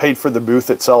for the booth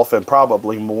itself and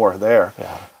probably more there.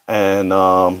 Yeah. And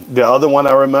the other one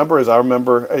I remember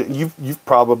you've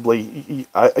probably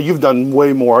done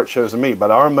way more art shows than me,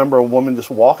 but I remember a woman just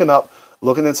walking up,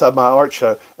 looking inside my art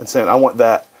show and saying, "I want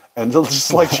that." And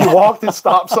just like she walked and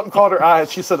stopped, something caught her eye, and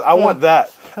she said, "I want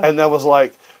that." And that was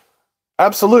like,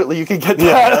 absolutely, you can get that.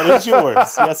 Yeah, that is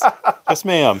yours. Yes,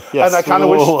 ma'am. Yes. And I kind of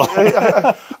wish,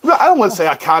 I don't want to say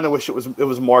I kind of wish it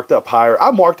was marked up higher.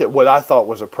 I marked it what I thought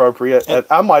was appropriate. And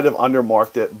I might have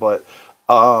undermarked it, but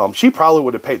she probably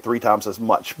would have paid 3 times as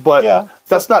much. But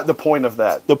that's not the point of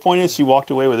that. The point is she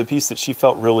walked away with a piece that she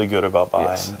felt really good about buying.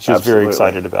 Yes, she was very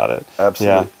excited about it. Absolutely.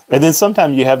 Yeah. And then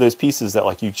sometimes you have those pieces that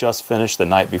like you just finished the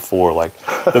night before. Like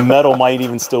the metal might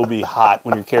even still be hot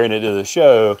when you're carrying it to the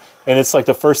show. And it's like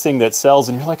the first thing that sells,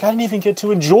 and you're like, I didn't even get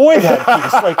to enjoy that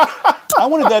piece. Like, I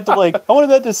wanted that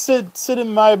to sit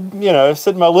in my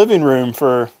living room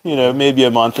for, maybe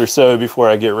a month or so before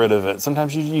I get rid of it.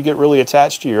 Sometimes you get really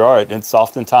attached to your art. And it's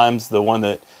oftentimes the one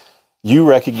that you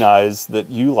recognize that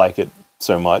you like it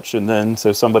so much. And then,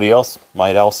 so somebody else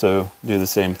might also do the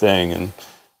same thing. And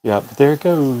but there it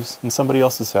goes in somebody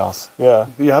else's house. Yeah.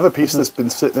 You have a piece that's been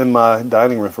sitting in my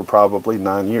dining room for probably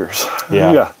 9 years.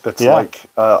 Yeah. That's like,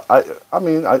 I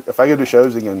mean, if I go to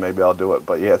shows again, maybe I'll do it.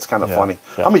 But it's kind of funny.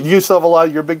 Yeah. I mean, you still have a lot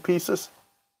of your big pieces?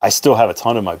 I still have a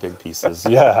ton of my big pieces.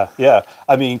 Yeah.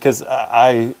 I mean, because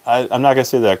I'm not going to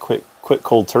say that I quit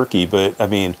cold turkey, but I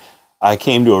mean, I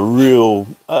came to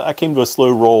a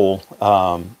slow roll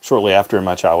shortly after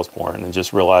my child was born, and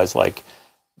just realized like,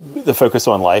 the focus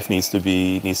on life needs to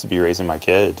be raising my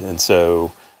kid. And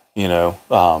so,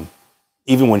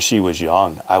 even when she was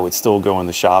young, I would still go in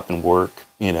the shop and work,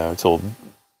 till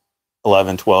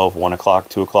 11, 12, 1 o'clock,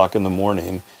 2 o'clock in the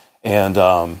morning. And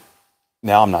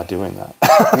now I'm not doing that.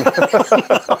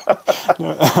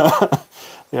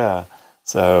 Yeah.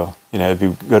 So,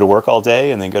 go to work all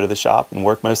day and then go to the shop and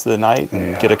work most of the night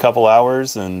and get a couple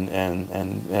hours and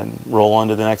roll on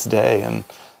to the next day. And,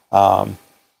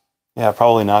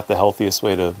 probably not the healthiest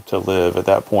way to live at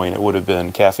that point. It would have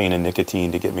been caffeine and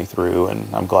nicotine to get me through, and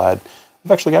I'm glad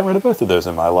I've actually gotten rid of both of those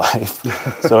in my life.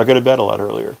 So I go to bed a lot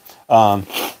earlier. All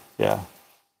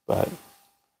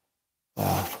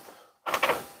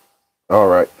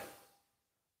right.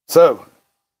 So,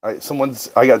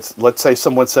 let's say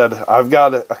someone said, I've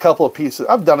got a couple of pieces,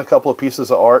 I've done a couple of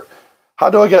pieces of art. How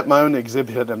do I get my own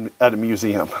exhibit at a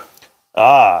museum?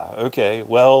 Okay.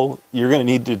 Well, you're going to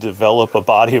need to develop a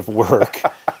body of work,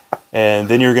 and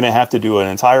then you're going to have to do an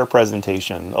entire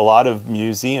presentation. A lot of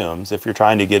museums, if you're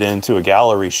trying to get into a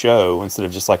gallery show instead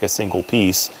of just like a single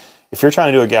piece, if you're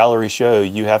trying to do a gallery show,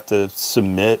 you have to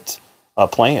submit a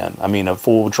plan. I mean, a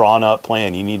full drawn up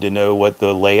plan. You need to know what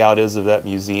the layout is of that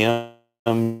museum.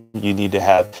 You need to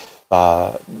have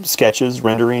sketches,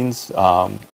 renderings,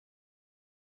 have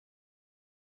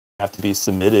to be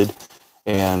submitted.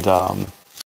 And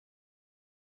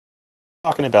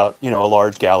talking about, a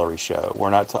large gallery show.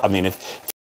 We're not, if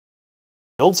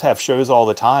guilds have shows all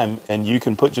the time, and you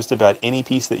can put just about any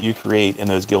piece that you create in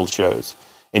those guild shows,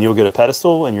 and you'll get a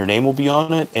pedestal and your name will be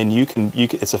on it, and you can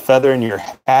it's a feather in your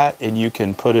hat, and you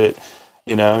can put it,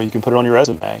 you can put it on your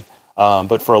resume.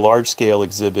 But for a large scale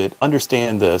exhibit,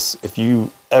 understand this: if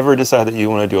you ever decide that you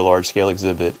want to do a large scale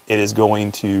exhibit, it is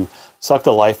going to suck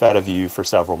the life out of you for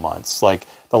several months. Like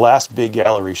the last big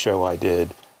gallery show I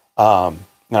did, and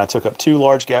I took up two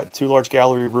large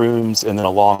gallery rooms and then a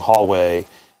long hallway,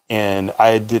 and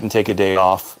I didn't take a day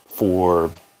off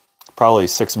for probably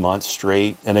 6 months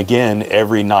straight. And again,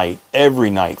 every night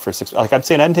for 6. Like I'm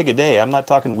saying, I didn't take a day. I'm not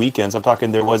talking weekends. I'm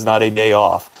talking there was not a day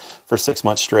off for 6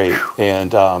 months straight.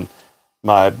 And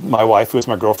my wife, who was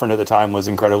my girlfriend at the time, was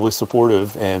incredibly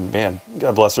supportive, and man,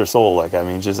 God bless her soul. Like,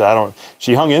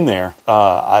 she hung in there.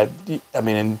 And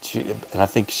I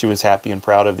think she was happy and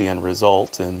proud of the end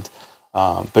result. And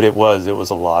But it was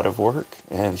a lot of work,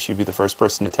 and she'd be the first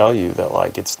person to tell you that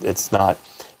like it's not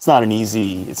an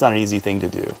easy thing to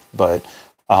do, but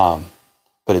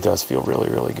it does feel really,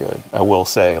 really good. I will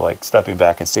say, like, stepping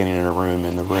back and standing in a room,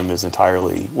 and the room is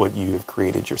entirely what you have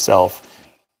created yourself.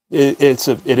 It is.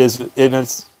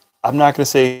 I'm not going to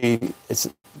say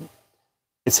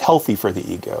it's healthy for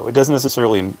the ego. It doesn't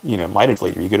necessarily, might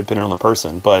inflate your ego depending on the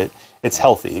person, but it's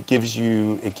healthy. It gives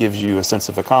you a sense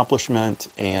of accomplishment,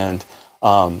 and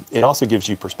it also gives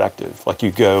you perspective. Like,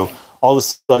 you go all of a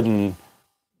sudden,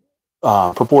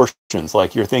 proportions.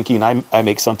 Like, you're thinking, I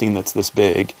make something that's this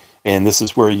big, and this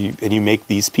is where you make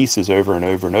these pieces over and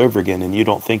over and over again, and you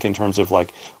don't think in terms of,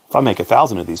 like, if I make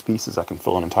 1,000 of these pieces, I can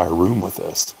fill an entire room with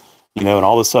this, and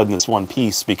all of a sudden this one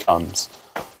piece becomes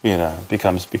a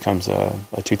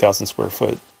 2,000 square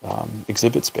foot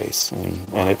exhibit space,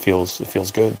 and it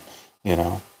feels good,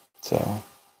 so.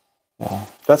 Yeah.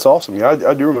 That's awesome. Yeah,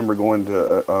 I do remember going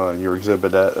to your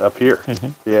exhibit up here.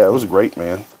 Mm-hmm. Yeah, it was great,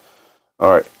 man.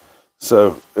 All right.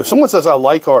 So if someone says, I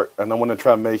like art and I want to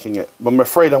try making it, but I'm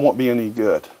afraid I won't be any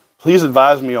good, please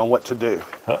advise me on what to do.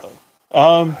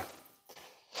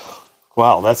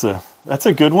 Wow, that's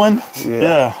a good one.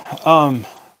 Yeah.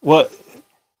 Well,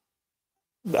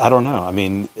 I don't know. I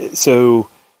mean, so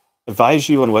advise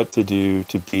you on what to do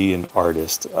to be an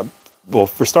artist. Well,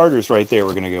 for starters, right there,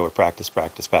 we're going to go with practice.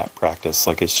 Like,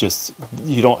 it's just,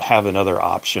 you don't have another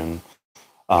option.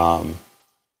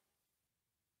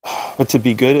 But to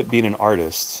be good at being an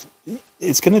artist,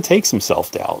 it's going to take some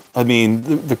self-doubt. I mean,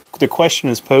 the question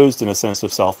is posed in a sense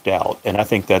of self-doubt, and I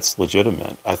think that's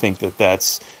legitimate. I think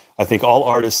all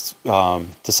artists, to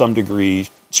some degree,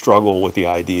 struggle with the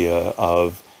idea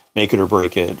of make it or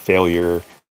break it, failure.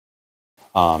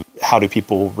 How do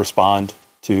people respond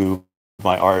to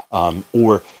my art?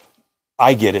 Or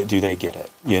I get it, do they get it?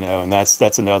 And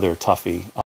that's another toughie.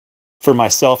 For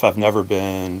myself, I've never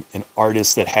been an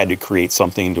artist that had to create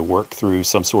something to work through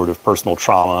some sort of personal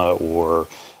trauma or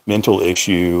mental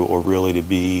issue, or really to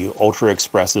be ultra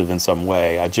expressive in some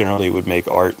way. I generally would make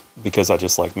art because I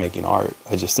just like making art.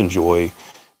 I just enjoy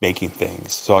making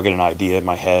things. So I'll get an idea in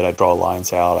my head, I draw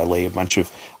lines out,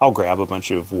 I'll grab a bunch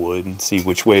of wood and see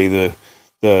which way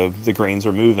the grains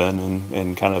are moving,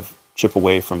 and kind of chip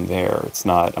away from there.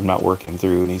 I'm not working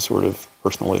through any sort of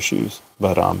personal issues,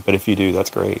 but if you do, that's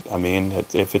great. I mean,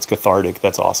 if it's cathartic,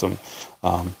 that's awesome.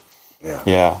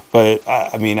 Yeah. But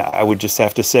I mean, I would just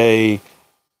have to say,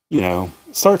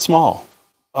 start small.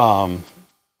 I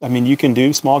mean, you can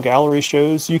do small gallery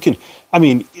shows. I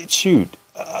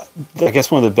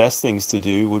guess one of the best things to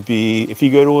do would be, if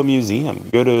you go to a museum,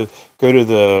 go to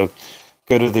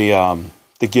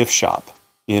the gift shop,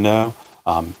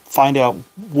 find out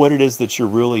what it is that you're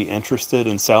really interested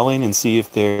in selling, and see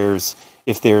if there's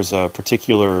a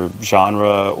particular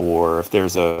genre, or if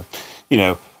there's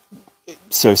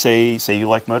so say you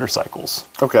like motorcycles.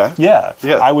 Okay. Yeah.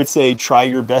 I would say try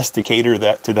your best to cater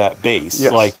that to that base.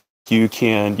 Yes. Like, you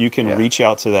can reach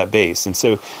out to that base. And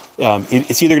so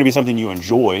it's either going to be something you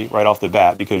enjoy right off the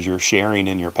bat because you're sharing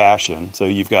in your passion. So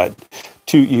you've got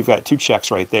two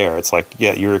checks right there. It's like,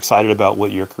 yeah, you're excited about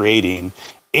what you're creating,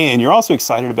 and you're also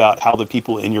excited about how the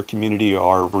people in your community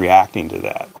are reacting to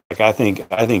that. Like, I think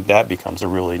that becomes a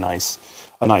really nice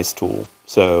tool.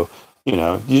 So,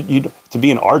 you to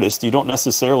be an artist, you don't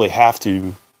necessarily have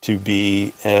to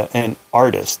be an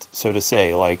artist, so to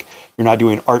say. Like, you're not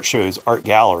doing art shows, art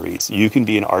galleries. You can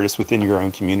be an artist within your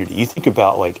own community. You think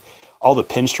about, like, all the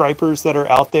pinstripers that are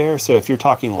out there. So if you're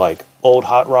talking like old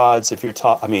hot rods, you're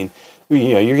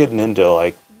getting into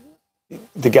like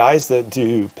the guys that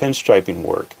do pinstriping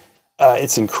work.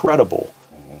 It's incredible.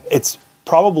 It's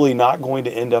probably not going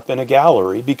to end up in a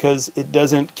gallery because it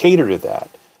doesn't cater to that.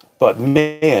 But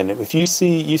man, if you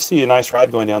see a nice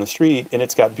ride going down the street and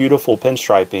it's got beautiful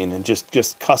pinstriping and just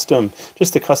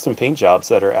the custom paint jobs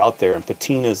that are out there and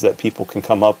patinas that people can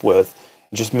come up with,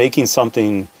 just making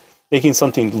something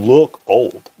look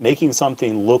old, making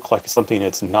something look like something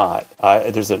it's not.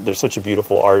 There's such a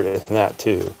beautiful art in that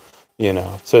too,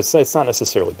 So it's not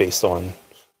necessarily based on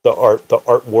the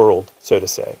art world, so to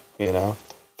say.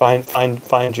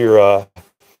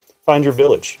 Find your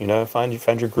village,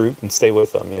 find your group and stay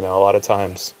with them. A lot of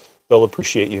times they'll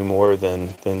appreciate you more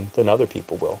than other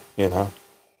people will,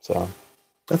 So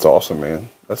that's awesome, man.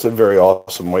 That's a very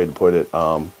awesome way to put it.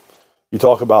 You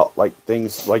talk about like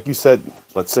things like you said,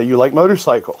 let's say you like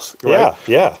motorcycles, right?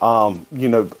 Yeah.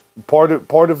 Part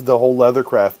of the whole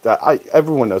leathercraft,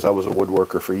 everyone knows I was a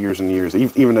woodworker for years and years,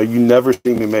 even though you never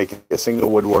see me make a single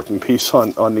woodworking piece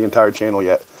on the entire channel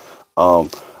yet.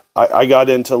 I got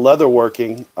into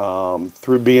leatherworking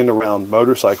through being around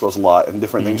motorcycles a lot and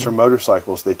different things from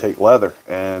motorcycles. They take leather,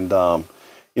 and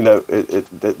you know,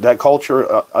 that culture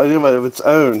of its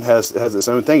own has its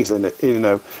own things. And you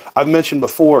know, I've mentioned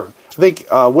before. I think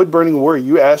Wood Burning Warrior,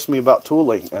 you asked me about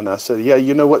tooling, and I said, yeah,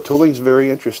 you know what, tooling's very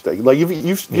interesting. Like you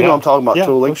know, I'm talking about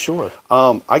tooling. Oh, sure.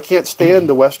 I can't stand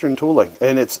the Western tooling,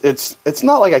 and it's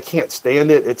not like I can't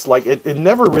stand it. It's like it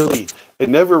never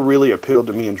really appealed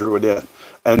to me and drew it in.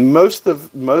 And most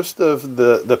of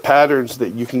the patterns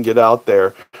that you can get out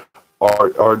there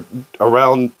are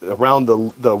around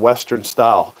the Western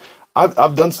style.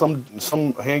 I've done some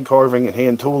hand carving and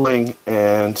hand tooling,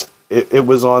 and it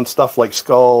was on stuff like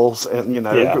skulls and you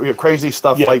know crazy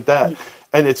stuff like that.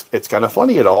 And it's kind of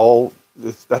funny.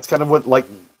 That's kind of what like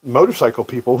motorcycle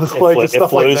people look like and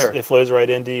stuff like that. It flows right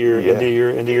into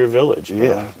your village.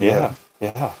 Yeah.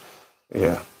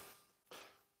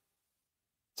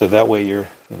 So that way you're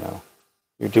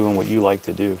doing what you like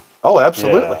to do. Oh,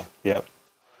 absolutely. Yeah.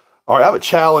 All right, I have a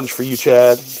challenge for you,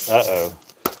 Chad. Uh-oh.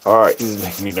 All right. This is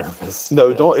making me nervous.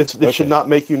 No, don't. It should not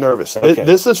make you nervous. Okay.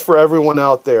 This is for everyone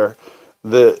out there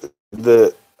that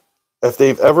if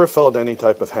they've ever felt any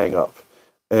type of hang up,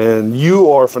 and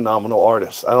you are a phenomenal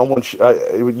artist. I don't want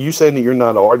you saying that you're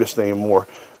not an artist anymore,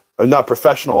 not a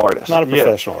professional artist. Not a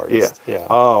professional artist. Yeah.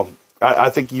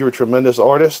 I think you're a tremendous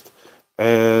artist,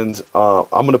 and I'm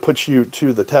going to put you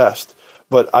to the test.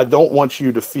 But I don't want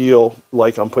you to feel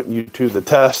like I'm putting you to the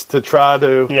test to try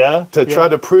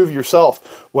to prove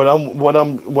yourself. What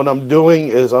I'm doing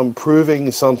is I'm proving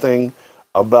something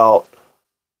about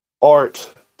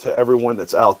art to everyone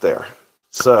that's out there.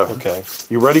 So, okay,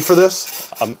 you ready for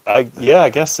this? I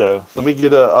guess so. Let me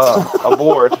get a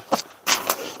board.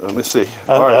 Let me see.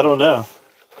 I don't know.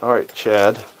 All right,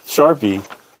 Chad. Sharpie.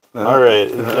 All right,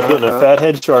 I'm getting a fat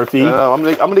head Sharpie. I'm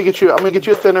gonna get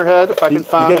you a thinner head if I can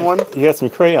find one. You got some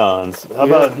crayons. How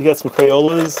about you got some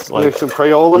Crayolas? Like some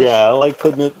Crayolas? Yeah, I like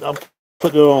putting it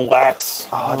on wax.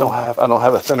 Oh, I don't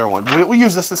have a thinner one. We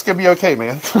use this. It's gonna be okay,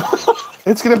 man.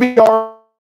 It's gonna be all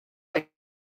right.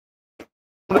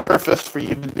 I'm gonna fist for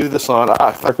you to do this on.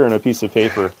 Marker and a piece of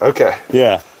paper. Okay.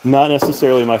 Yeah, not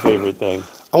necessarily my favorite thing.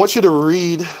 I want you to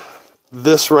read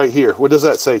this right here. What does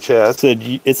that say, Chad?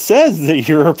 It says that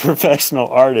you're a professional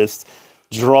artist.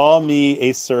 Draw me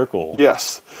a circle.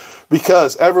 Yes,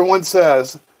 because everyone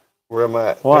says, where am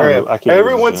I at? Well,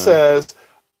 everyone says,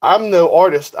 I'm no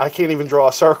artist. I can't even draw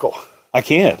a circle. I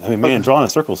can't. I mean, man, drawing a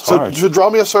circle is hard. So draw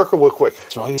me a circle real quick.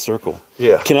 Draw me a circle.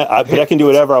 Yeah. I can do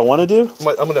whatever I want to do?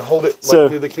 I'm going to hold it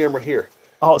to the camera here.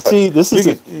 Oh, see, this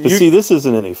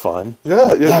isn't any fun.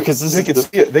 Yeah, because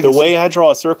the way I draw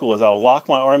a circle is I'll lock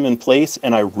my arm in place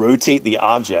and I rotate the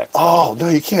object. Oh no,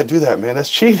 you can't do that, man.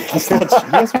 That's cheating.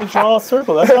 Yes, we draw a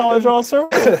circle. That's how I draw a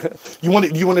circle. You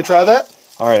want to try that?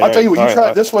 All right. I'll tell you what. You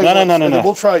try it this way. No.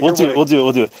 We'll try it. We'll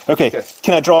do it. Okay.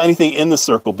 Can I draw anything in the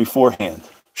circle beforehand?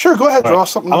 Sure. Go ahead. Draw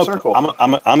something in the circle.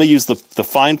 I'm gonna use the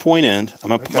fine point end. I'm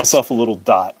gonna put myself a little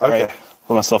dot. Okay. Right?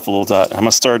 Put myself a little dot. I'm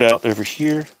gonna start out over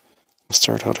here.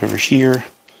 Start out over here.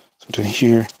 So I'm doing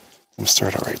here. I'm gonna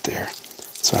start out right there.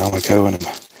 So I'm gonna go and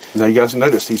now you guys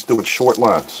notice he's doing short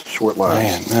lines. Short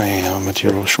lines. Man, I'm a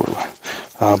real short line.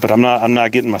 But I'm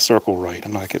not getting my circle right.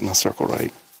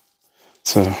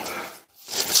 So,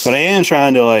 but I am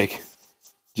trying to like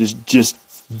just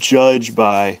judge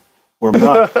by where I'm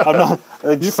not.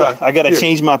 I got to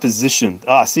change my position.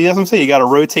 See, that's what I'm saying. You got to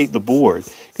rotate the board.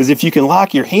 Because if you can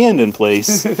lock your hand in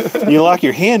place, then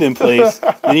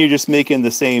you're just making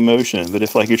the same motion. But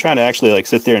if like you're trying to actually like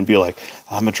sit there and be like,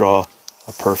 I'm gonna draw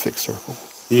a perfect circle.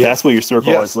 Yeah, that's what your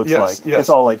circle always looks like. Yes. It's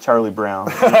all like Charlie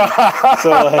Brown. So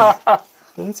like,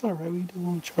 that's all right. We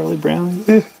do Charlie Brown.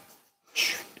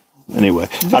 Anyway,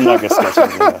 I'm not gonna sketch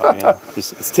anything out. Man.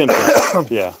 It's tempting.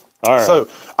 Yeah. All right. So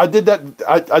I did that.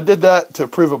 I did that to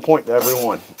prove a point to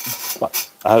everyone.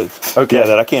 Okay,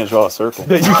 that I can't draw a circle.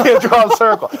 You can't draw a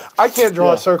circle. I can't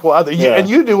draw a circle either. And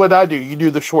you do what I do. You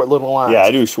do the short little lines. Yeah,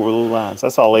 I do short little lines.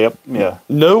 That's all up. Yeah.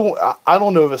 No, I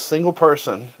don't know of a single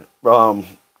person.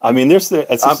 I mean, there's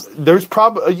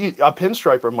probably a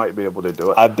pinstriper might be able to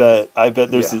do it. I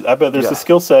bet there's a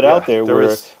skill set out there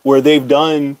where they've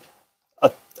done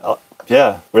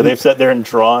where they've sat there and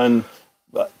drawn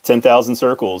 10,000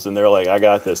 circles and they're like, I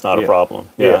got this, not a problem.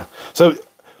 Yeah. So,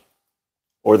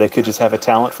 or they could just have a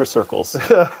talent for circles.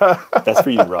 That's for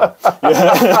you, Rob.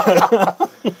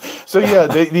 So yeah,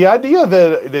 the idea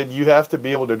that you have to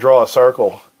be able to draw a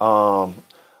circle,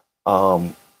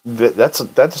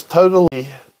 that's totally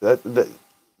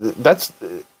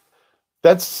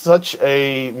that's such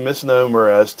a misnomer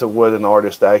as to what an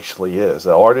artist actually is.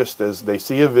 An artist is they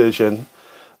see a vision,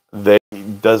 they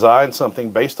design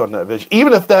something based on that vision,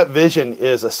 even if that vision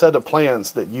is a set of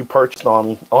plans that you purchased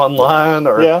online,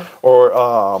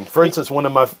 or for instance, one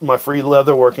of my free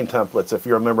leatherworking templates. If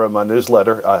you're a member of my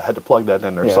newsletter, I had to plug that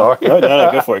in there. Yeah. Sorry.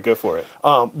 No, go for it.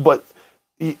 But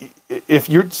if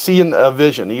you're seeing a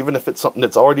vision, even if it's something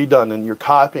that's already done, and you're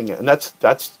copying it, and that's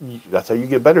how you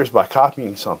get better, is by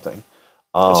copying something.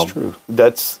 That's true.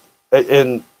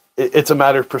 And it's a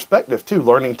matter of perspective too,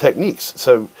 learning techniques.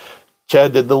 So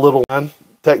Chad did the little line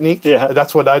technique. Yeah,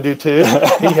 that's what I do too.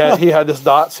 he had his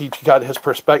dots. He got his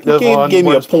perspective on. Gave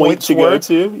me a point to go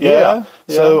to. Yeah.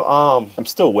 So I'm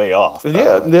still way off.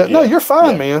 No, you're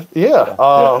fine, man. Yeah.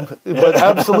 But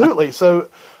absolutely. So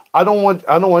I don't want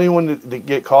anyone to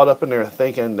get caught up in there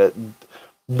thinking that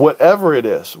whatever it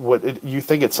is, you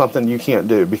think it's something you can't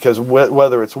do, because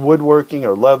whether it's woodworking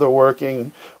or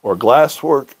leatherworking or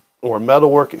glasswork or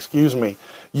metalwork,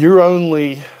 you're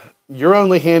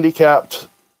only handicapped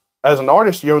as an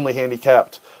artist. You're only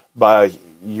handicapped by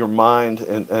your mind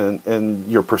and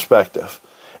your perspective.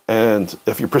 And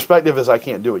if your perspective is I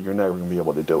can't do it, you're never going to be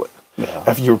able to do it. Yeah.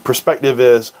 If your perspective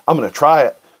is I'm going to try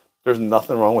it, there's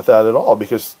nothing wrong with that at all,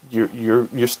 because you're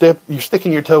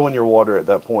sticking your toe in your water at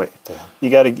that point. Yeah. You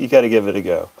got to give it a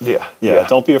go. Yeah.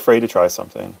 Don't be afraid to try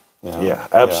something. Yeah,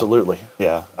 absolutely.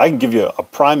 Yeah. I can give you a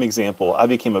prime example. I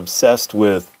became obsessed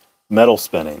with metal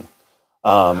spinning.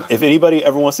 If anybody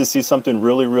ever wants to see something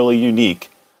really, really unique,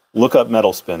 look up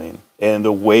metal spinning and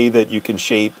the way that you can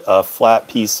shape a flat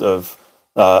piece of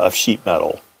sheet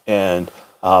metal. And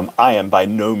I am by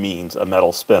no means a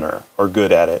metal spinner or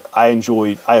good at it. I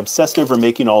obsessed over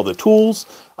making all the tools.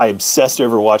 I obsessed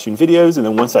over watching videos. And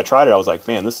then once I tried it, I was like,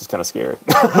 man, this is kind of scary.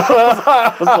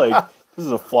 I was like, this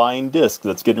is a flying disc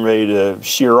that's getting ready to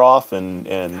shear off and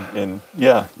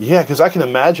yeah. Yeah, because I can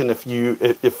imagine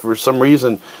if for some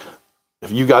reason, if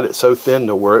you got it so thin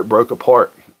to where it broke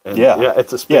apart. And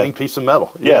it's a spinning piece of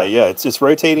metal. Yeah. It's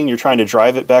rotating. You're trying to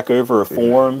drive it back over a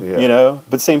form,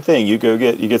 But same thing. You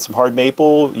get some hard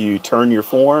maple, you turn your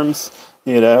forms,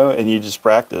 and you just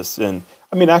practice. And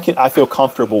I mean, I feel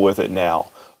comfortable with it now.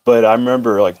 But I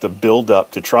remember like the build up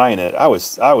to trying it, I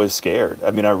was scared. I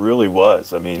mean, I really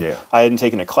was. I mean, I hadn't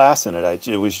taken a class in it.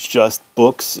 It was just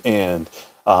books and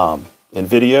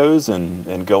videos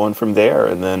and going from there.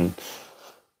 And then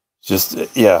just,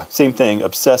 same thing,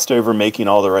 obsessed over making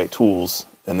all the right tools.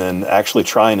 And then actually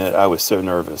trying it, I was so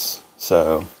nervous.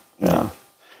 So, yeah.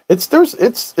 It's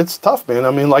tough, man.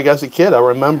 I mean, like as a kid, I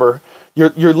remember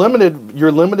you're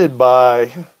limited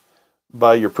by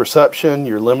your perception,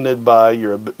 you're limited by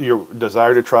your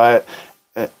desire to try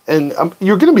it, and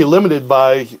you're going to be limited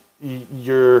by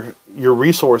your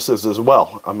resources as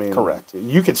well. I mean, correct.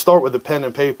 You could start with a pen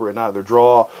and paper and either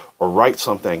draw or write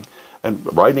something.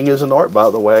 And writing is an art, by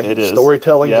the way. It is.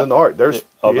 Storytelling is an art. It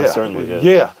certainly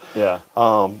is.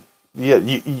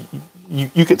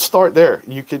 You could start there.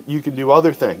 You can do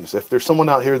other things. If there's someone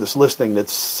out here that's listening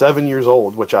that's 7 years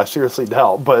old, which I seriously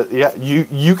doubt, but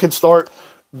you could start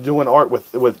doing art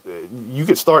with you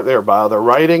could start there by either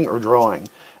writing or drawing.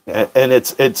 And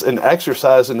it's an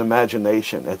exercise in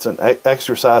imagination. It's an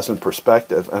exercise in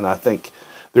perspective. And I think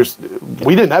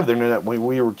we didn't have the internet when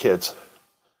we were kids.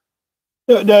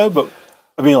 No, but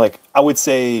I mean, like I would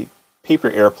say paper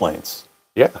airplanes.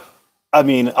 Yeah. I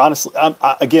mean, honestly, I'm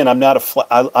not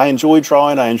I enjoy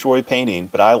drawing, I enjoy painting,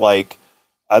 but I like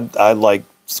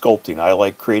sculpting. I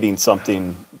like creating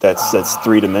something that's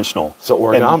 3-dimensional. So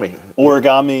origami.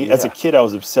 Origami. As a kid, I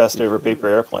was obsessed over paper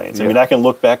airplanes. I mean, I can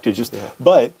look back to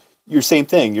but you're same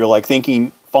thing. You're like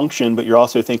thinking function, but you're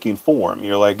also thinking form.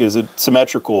 You're like, is it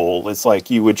symmetrical? It's like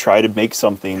you would try to make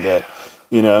something that,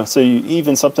 so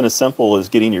even something as simple as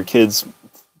getting your kids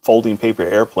folding paper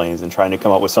airplanes and trying to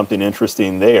come up with something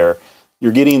interesting there,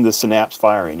 you're getting the synapse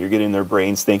firing. You're getting their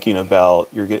brains thinking about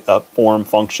your form,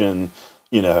 function,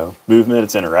 movement.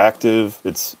 It's interactive.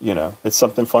 It's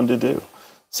something fun to do.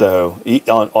 So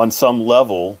on some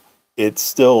level, it's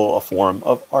still a form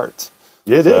of art.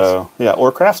 Yeah, it is. Yeah,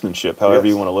 or craftsmanship, however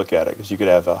you want to look at it, because you could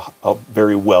have a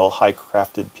very well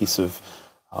high-crafted piece of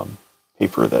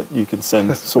paper that you can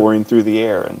send soaring through the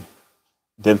air and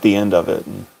dent the end of it.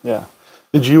 And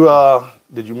Did you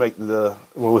make the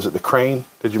crane?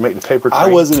 Did you make the paper crane? I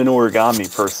wasn't an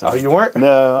origami person. Oh, you weren't?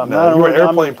 No, I'm not. You were an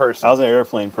airplane person. I was an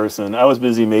airplane person. I was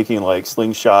busy making like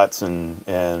slingshots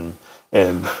and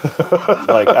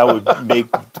like I would make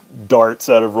darts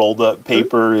out of rolled up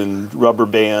paper and rubber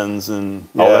bands and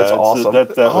that's awesome.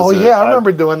 I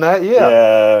remember doing that.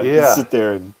 Yeah. Sit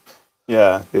there and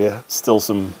still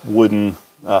some wooden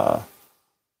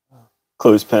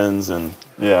clothespins and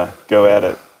go at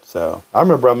it. So I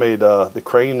remember I made the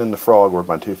crane and the frog were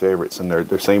my two favorites, and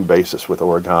they're same basis with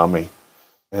origami.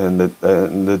 And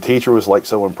the teacher was like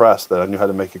so impressed that I knew how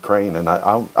to make a crane, and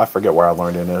I forget where I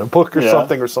learned it, in a book or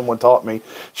something, or someone taught me.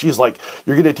 She's like,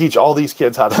 "You're going to teach all these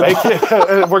kids how to make it,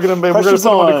 and we're going to put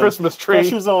them on the Christmas tree."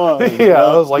 Pressure's on. Yeah,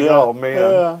 I was like, "Oh man."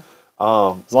 Yeah.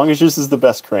 As long as yours is the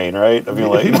best crane, right? I mean,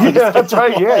 like, yeah, that's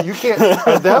right. Yeah, you can't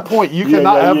at that point. You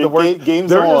cannot have the word. Game's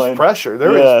there on. is pressure.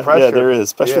 There is pressure. Yeah, there is,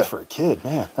 especially for a kid.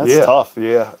 Man, that's tough.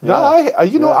 Yeah. No,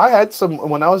 I had some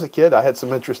when I was a kid. I had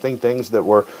some interesting things that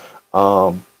were.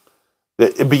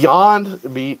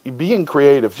 Beyond being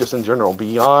creative, just in general,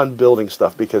 beyond building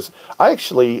stuff, because I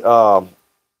actually, I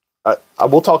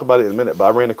will talk about it in a minute, but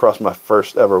I ran across my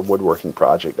first ever woodworking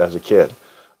project as a kid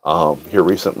here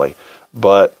recently.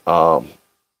 But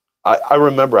I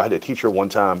remember I had a teacher one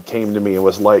time came to me and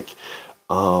was like,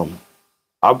 we're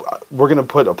going to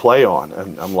put a play on.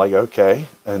 And I'm like, okay.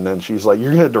 And then she's like,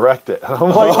 you're going to direct it. And I'm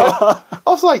like, I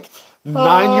was like,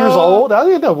 9 years old. I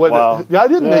didn't know what I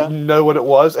didn't know what it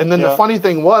was. And then the funny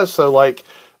thing was, so like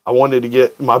I wanted to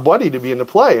get my buddy to be in the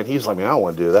play, and he's like, man, I don't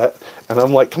want to do that. And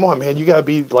I'm like, come on, man, you gotta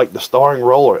be like the starring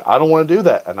role. I don't want to do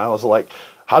that. And I was like,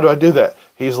 how do I do that?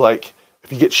 He's like,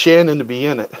 if you get Shannon to be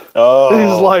in it. Oh.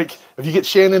 He's like, if you get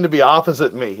Shannon to be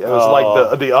opposite me, it was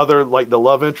like the other, like the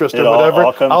love interest or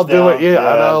whatever, I'll do it. Yeah.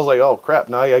 And I was like, oh crap,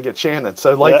 now I gotta get Shannon.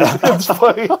 So like it's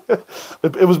funny.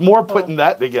 It was more putting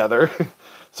that together.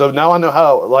 So now I know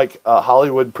how, like a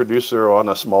Hollywood producer on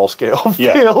a small scale feels.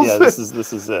 Yeah, this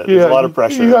is it. There's a lot of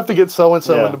pressure. You have to get so and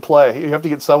so into play. You have to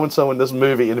get so and so in this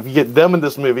movie, and if you get them in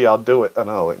this movie, I'll do it. I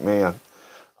know, like man.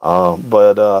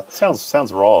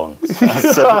 Sounds wrong.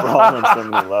 Sounds wrong on so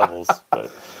many levels.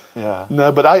 But yeah.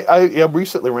 No, but I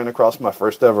recently ran across my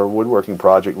first ever woodworking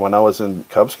project when I was in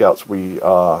Cub Scouts. We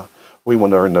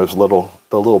went to earn the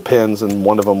little pins, and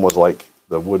one of them was like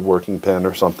the woodworking pin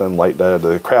or something like that,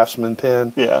 the craftsman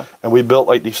pin. Yeah. And we built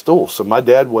like these stools. So my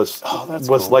dad was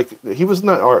cool. like, he was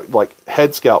not our like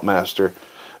head scoutmaster.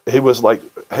 He was like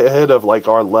head of like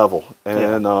our level.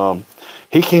 And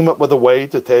he came up with a way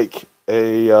to take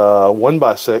a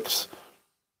 1x6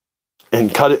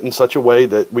 and cut it in such a way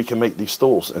that we can make these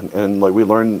stools. And like we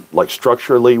learned like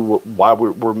structurally why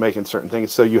we're making certain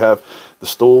things. So you have the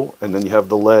stool, and then you have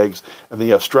the legs, and then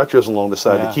you have stretchers along the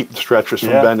side to keep the stretchers from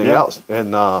bending out.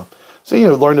 And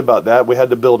so learned about that. We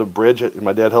had to build a bridge.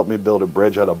 My dad helped me build a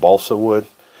bridge out of balsa wood.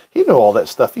 He knew all that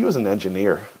stuff. He was an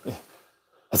engineer.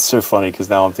 That's so funny because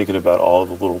now I'm thinking about all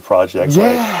the little projects,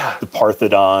 like the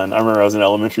Parthodon. I remember I was in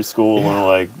elementary school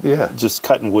and just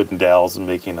cutting wooden dowels and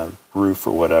making a roof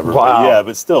or whatever. Wow.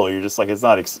 But still, you're just like, it's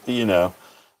not,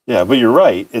 but you're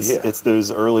right. It's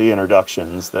those early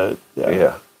introductions that,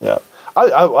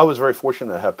 I was very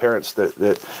fortunate to have parents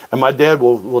that and my dad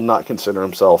will not consider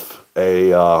himself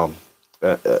he will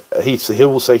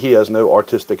say he has no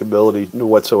artistic ability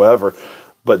whatsoever.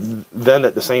 But then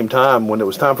at the same time, when it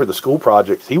was time for the school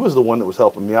projects, he was the one that was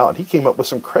helping me out. And he came up with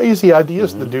some crazy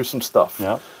ideas to do some stuff.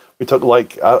 Yeah. We took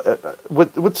like,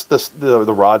 what's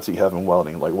the rods that you have in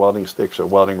welding? Like welding sticks or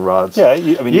welding rods? Yeah,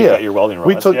 you got your welding rods.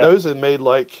 We took those and made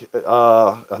like,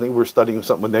 I think we were studying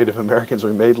something with Native Americans.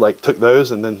 We made took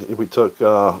those, and then we took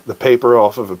the paper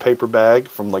off of a paper bag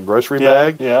from like grocery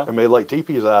bag and made like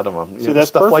teepees out of them. See, that's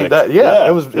stuff perfect. like that. Yeah,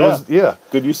 it was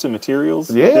good use of materials.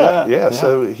 Yeah.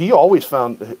 So he always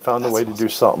found a way to do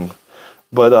something.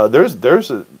 But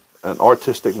there's an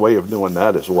artistic way of doing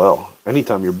that as well.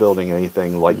 Anytime you're building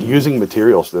anything, like using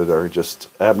materials that are just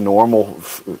abnormal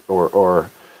or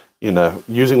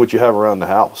using what you have around the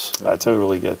house. I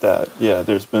totally get that. Yeah,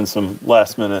 there's been some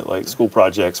last minute like school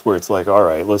projects where it's like, all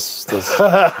right, let's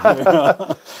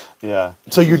yeah.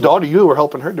 So your daughter, you were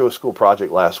helping her do a school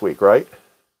project last week, right?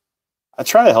 I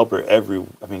try to help her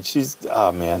she's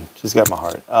got my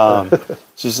heart.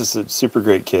 She's just a super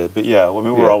great kid. But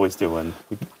we're always doing.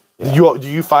 Yeah. Do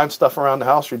you find stuff around the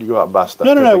house, or do you go out and buy stuff?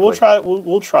 No.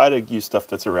 We'll try to use stuff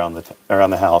that's around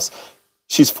the house.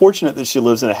 She's fortunate that she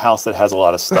lives in a house that has a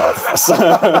lot of stuff.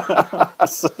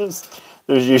 So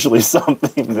there's usually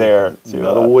something there.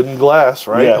 Not a wooden glass,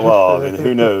 right? Yeah. Well,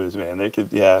 who knows, man? They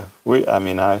could. Yeah. I'm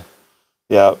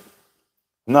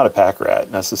not a pack rat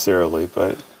necessarily,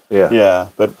 but. Yeah,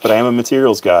 but I am a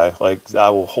materials guy. Like I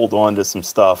will hold on to some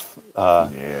stuff,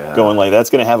 going like that's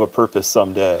going to have a purpose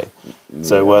someday. Yeah.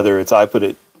 So whether it's I put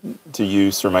it to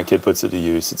use or my kid puts it to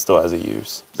use, it still has a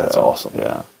use. That's awesome.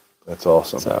 Yeah, that's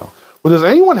awesome. So, well, does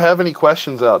anyone have any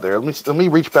questions out there? Let me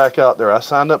reach back out there. I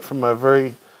signed up for my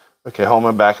hold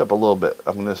on, back up a little bit.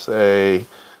 I'm going to say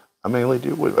I mainly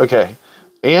do. Okay,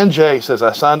 Ann J says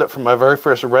I signed up for my very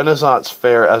first Renaissance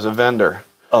fair as a vendor.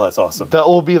 Oh, that's awesome. That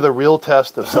will be the real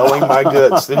test of selling my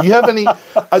goods. Do you have any,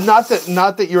 not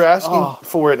that you're asking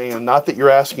for it, Ann, not that you're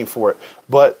asking for it,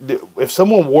 but if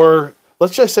someone were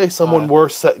let's just say someone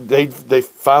they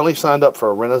finally signed up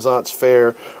for a Renaissance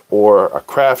fair or a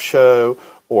craft show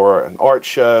or an art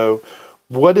show.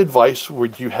 What advice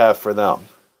would you have for them?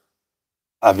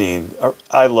 I mean,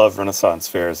 I love Renaissance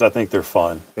fairs. I think they're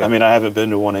fun. Yeah. I mean, I haven't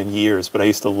been to one in years, but I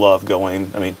used to love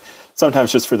going. I mean,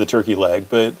 sometimes just for the turkey leg,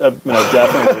 but I mean, I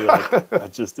definitely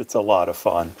it's a lot of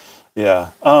fun.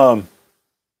 Yeah. I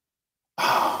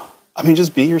mean,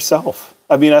 just be yourself.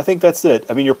 I mean, I think that's it.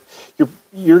 I mean,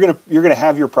 you're gonna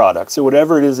have your product. So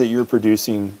whatever it is that you're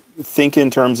producing, think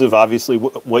in terms of obviously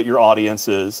what your audience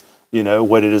is. You know,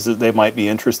 what it is that they might be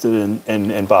interested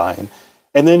in buying,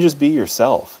 and then just be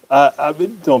yourself.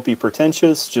 Don't be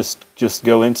pretentious. Just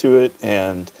go into it,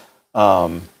 and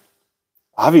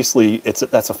obviously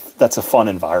that's a fun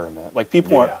environment. Like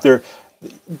people aren't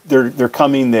they're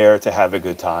coming there to have a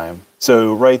good time.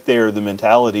 So right there, the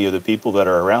mentality of the people that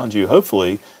are around you,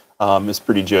 hopefully, is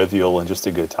pretty jovial and just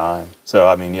a good time. So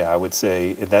I mean, I would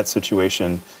say in that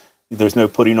situation, there's no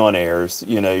putting on airs.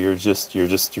 You know, you're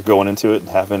going into it and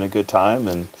having a good time,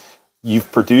 and you've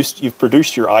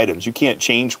produced your items. You can't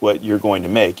change what you're going to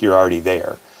make. You're already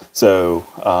there. So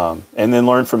and then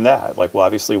learn from that. Like, well,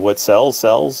 obviously, what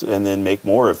sells, and then make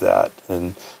more of that.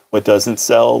 And what doesn't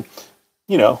sell,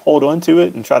 you know, hold on to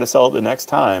it and try to sell it the next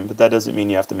time. But that doesn't mean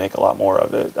you have to make a lot more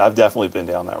of it. I've definitely been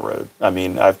down that road. I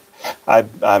mean,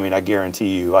 I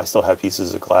guarantee you, I still have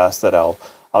pieces of glass that I'll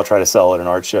try to sell at an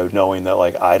art show, knowing that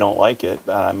like I don't like it.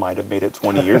 I might have made it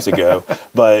 20 years ago,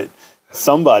 but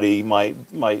somebody might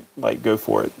go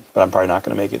for it. But I'm probably not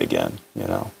going to make it again. You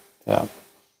know, yeah.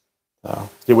 So.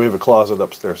 Yeah, we have a closet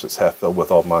upstairs that's half filled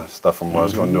with all my stuff from when I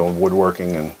was going to do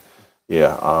woodworking, and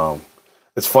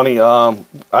it's funny.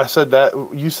 I said that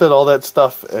you said all that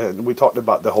stuff, and we talked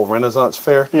about the whole Renaissance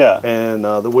fair. Yeah, and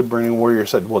the Wood Burning Warrior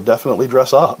said, "Well, definitely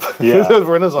dress up." Yeah,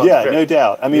 Renaissance. Yeah, fair. No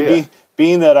doubt. I mean,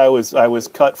 being that I was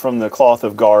cut from the cloth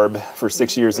of garb for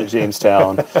 6 years at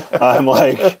Jamestown, I'm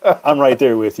right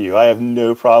there with you. I have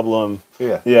no problem.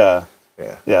 Yeah.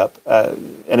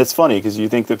 And it's funny because you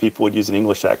think that people would use an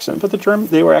English accent, but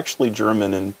they were actually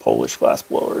German and Polish glass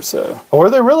blowers. So were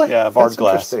they really? Yeah, Vard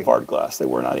Glass. They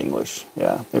were not English.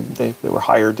 Yeah, they were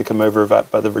hired to come over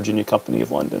by the Virginia Company of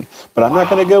London. But I'm not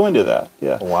going to go into that.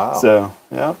 Yeah. Wow. So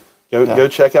yeah. Go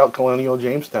check out Colonial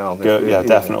Jamestown.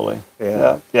 Definitely.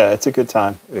 Yeah, it's a good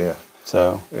time. Yeah.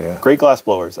 So great glass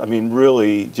blowers. I mean,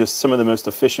 really, just some of the most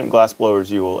efficient glass blowers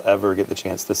you will ever get the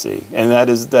chance to see, and that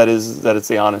is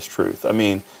the honest truth. I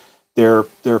mean, their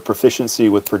proficiency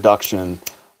with production,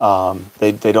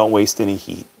 they don't waste any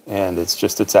heat, and it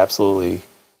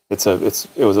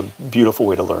was a beautiful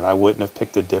way to learn. I wouldn't have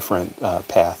picked a different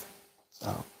path.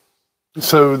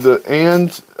 So Ann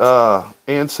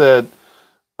said,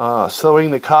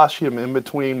 sewing the costume in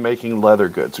between making leather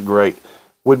goods, great.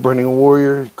 Wood Burning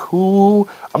Warrior, cool.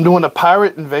 I'm doing a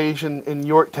pirate invasion in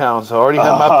Yorktown, so I already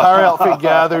have my pirate outfit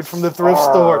gathered from the thrift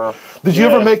store. Did you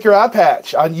ever make your eye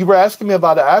patch? You were asking me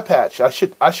about an eye patch. I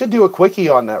should do a quickie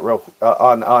on that,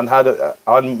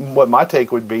 on what my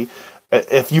take would be,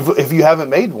 if you haven't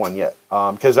made one yet,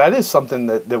 because that is something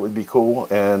that would be cool,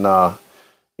 and eye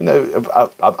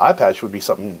patch would be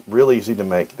something real easy to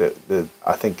make that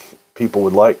I think people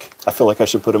would like. I feel like I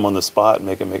should put him on the spot and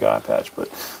make him make an eye patch, but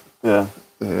yeah.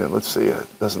 Yeah, let's see.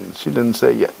 She didn't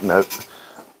say yet. No.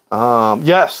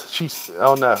 Yes,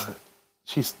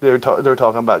 they're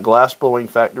talking about glass blowing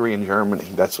factory in Germany.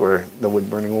 That's where the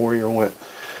Wood Burning Warrior went.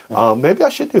 Maybe I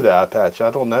should do the eye patch. I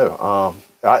don't know.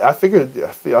 I figured.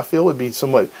 I feel it would be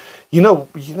somewhat. You know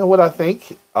what I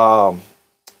think.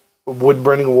 Wood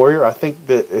Burning Warrior. I think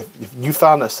that if you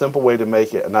found a simple way to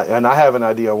make it, and I have an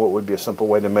idea on what would be a simple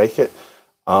way to make it.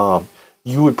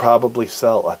 You would probably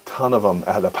sell a ton of them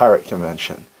at a pirate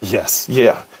convention. Yes.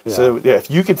 Yeah. So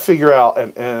if you could figure out,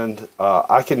 and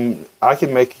I can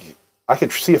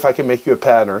see if I can make you a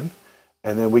pattern,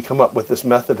 and then we come up with this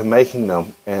method of making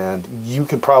them, and you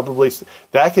could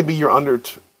that could be your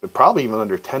probably even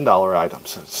under $10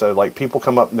 items. So like people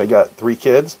come up and they got 3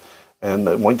 kids.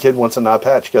 And one kid wants an eye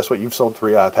patch. Guess what? You've sold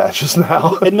 3 eye patches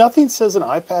now. And nothing says an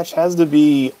eye patch has to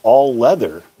be all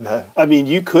leather. No. I mean,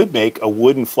 you could make a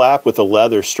wooden flap with a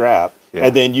leather strap,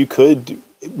 and then you could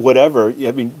break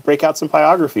out some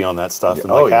pyrography on that stuff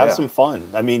and have some fun.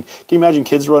 I mean, can you imagine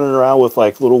kids running around with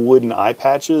like little wooden eye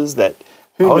patches that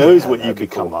who knows what you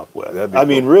could come up with? I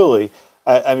mean, really,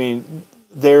 I mean,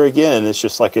 there again, it's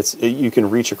just like you can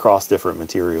reach across different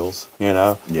materials,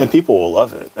 and people will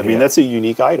love it. I mean, that's a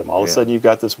unique item. All of a sudden, you've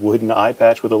got this wooden eye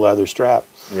patch with a leather strap.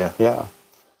 Yeah.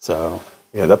 So.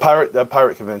 Yeah, the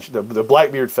pirate convention, the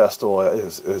Blackbeard Festival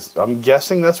is. I'm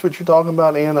guessing that's what you're talking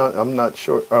about, Ann. I'm not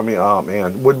sure. I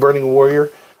mean, Wood Burning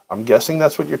Warrior. I'm guessing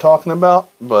that's what you're talking about.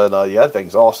 But yeah, that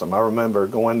thing's awesome. I remember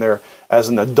going there as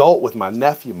an adult with my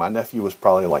nephew. My nephew was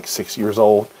probably like 6 years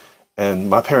old. And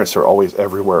my parents are always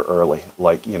everywhere early.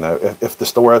 Like, you know, if the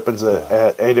store opens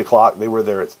at 8 o'clock, they were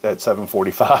there at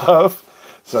 7:45.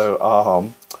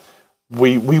 So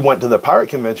we went to the pirate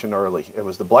convention early. It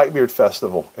was the Blackbeard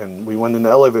Festival. And we went in the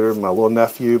elevator, my little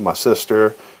nephew, my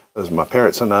sister, it was my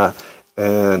parents and I.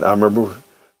 And I remember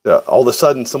all of a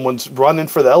sudden someone's running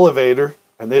for the elevator.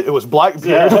 And it was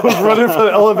Blackbeard who was running for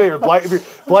the elevator.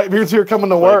 Blackbeard's here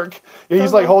coming to work. And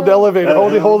he's like, hold the elevator,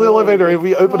 hold the elevator. And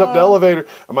we opened up the elevator.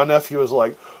 And my nephew was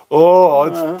like, oh,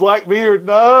 it's Blackbeard,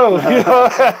 no.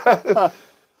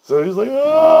 So he's like,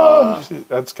 oh.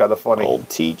 That's kind of funny. Old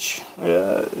Teach.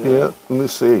 Yeah. Let me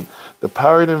see. The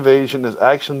pirate invasion is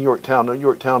actually Yorktown, no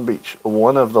Yorktown Beach.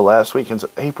 One of the last weekends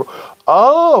of April.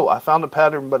 Oh, I found a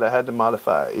pattern, but I had to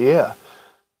modify it. Yeah.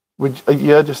 I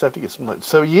just have to get some.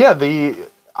 So yeah,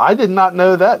 I did not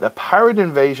know that the pirate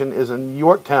invasion is in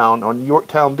Yorktown on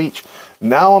Yorktown Beach.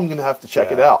 Now I'm gonna have to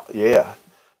check it out. Yeah,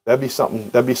 that'd be something.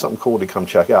 That'd be something cool to come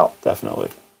check out. Definitely.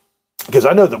 Because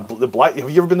I know the Black. Have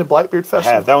you ever been to Blackbeard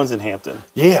Festival? I have. That one's in Hampton.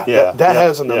 Yeah. That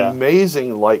has an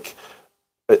amazing like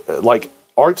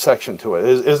art section to it.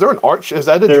 Is there an art? Is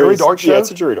that a juried art show? Yeah,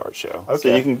 it's a juried art show.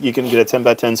 Okay. So you can get a 10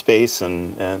 by 10 space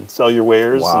and sell your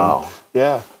wares. Wow.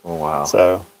 Yeah. Oh, wow.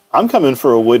 So I'm coming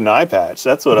for a wooden eye patch.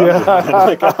 That's what I'm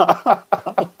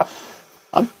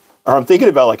doing. I'm thinking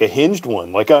about like a hinged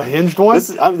one, like a hinged one.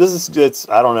 It's I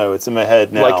don't know. It's in my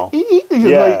head now. Like,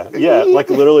 like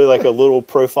literally like a little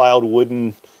profiled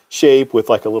wooden shape with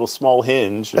like a little small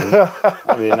hinge. And,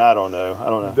 I mean, I don't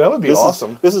know. That would be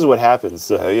awesome. This is what happens.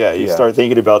 You start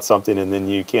thinking about something and then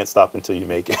you can't stop until you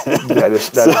make it. That is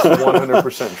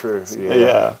 100% true.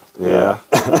 Yeah.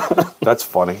 That's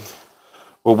funny.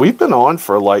 Well, we've been on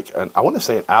for like I want to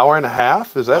say an hour and a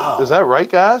half. Is that right,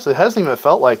 guys? It hasn't even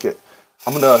felt like it.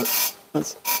 I'm gonna.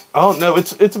 Oh no,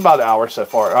 it's about an hour so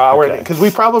far. Because we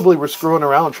probably were screwing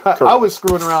around. I was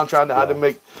screwing around trying to how to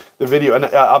make the video, and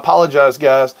I apologize,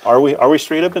 guys. Are we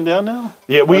straight up and down now?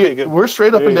 Yeah, we're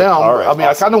straight up and down. All right, I mean,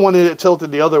 awesome. I kind of wanted it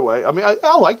tilted the other way. I mean,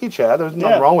 I like you, Chad. There's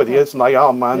nothing wrong with you. It's like I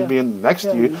don't mind being next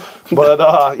to you, but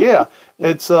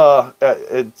it's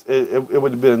it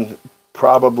would have been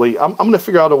probably. I'm going to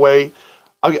figure out a way.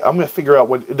 I'm going to figure out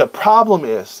what the problem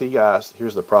is. See, guys,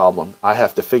 here's the problem. I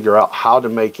have to figure out how to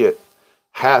make it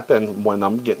happen when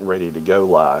I'm getting ready to go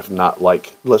live, not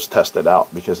like let's test it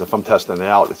out, because if I'm testing it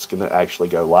out, it's going to actually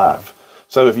go live.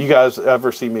 So if you guys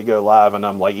ever see me go live and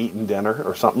I'm like eating dinner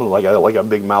or something, like a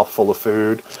big mouthful of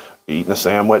food, eating a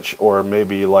sandwich, or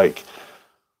maybe like,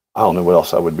 I don't know what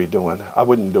else I would be doing. I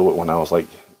wouldn't do it when I was like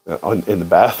in the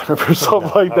bathroom or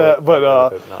something like that. But I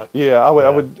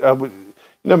would.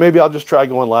 You know, maybe I'll just try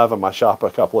going live in my shop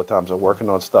a couple of times and working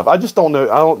on stuff. I just don't know.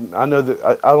 I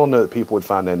don't know that people would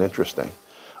find that interesting.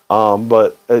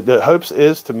 But the hopes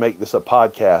is to make this a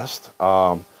podcast.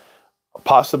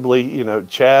 Possibly, you know,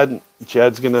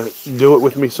 Chad's gonna do it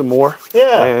with me some more.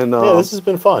 Yeah, and this has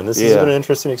been fun. This has been an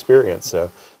interesting experience. So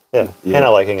and I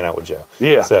like hanging out with Joe.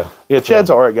 Yeah,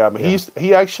 Chad's all right guy. But he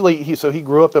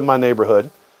grew up in my neighborhood.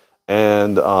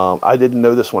 And I didn't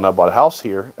know this when I bought a house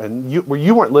here. And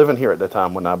you weren't living here at the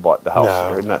time when I bought the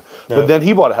house here. No. But then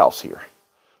he bought a house here.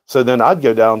 So then I'd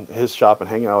go down to his shop and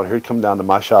hang out. He'd come down to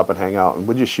my shop and hang out. And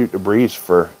we'd just shoot the breeze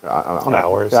for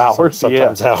hours.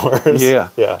 Sometimes hours.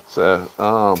 Yeah. So,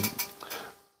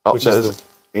 which is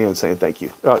Ian saying thank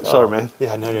you. Sorry, man.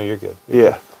 Yeah, no, you're good.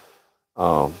 Yeah.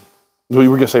 We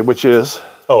were going to say, which is?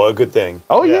 Oh, a good thing.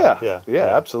 Oh, yeah,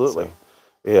 absolutely. So.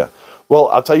 Yeah. Well,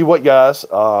 I'll tell you what, guys.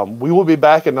 We will be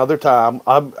back another time.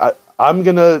 I'm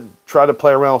gonna try to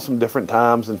play around with some different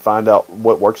times and find out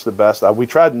what works the best. We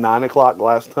tried 9 o'clock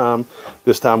last time.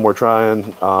 This time we're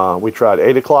trying. We tried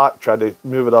 8 o'clock. Tried to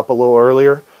move it up a little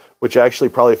earlier, which actually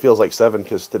probably feels like 7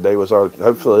 because today was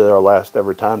hopefully our last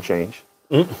ever time change.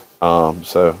 But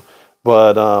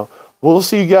we'll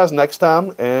see you guys next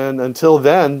time. And until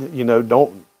then, you know,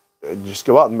 don't. Just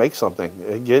go out and make something.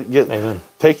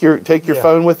 Take your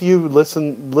phone with you.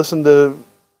 Listen to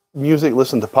music.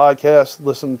 Listen to podcasts.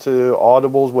 Listen to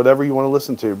audibles. Whatever you want to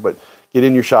listen to. But get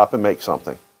in your shop and make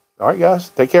something. All right, guys.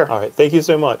 Take care. All right. Thank you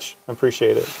so much. I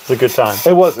appreciate it. It's a good time.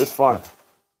 It was. It's fun.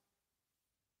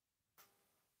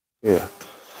 Yeah.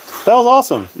 That was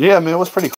awesome. Yeah, man. It was pretty cool.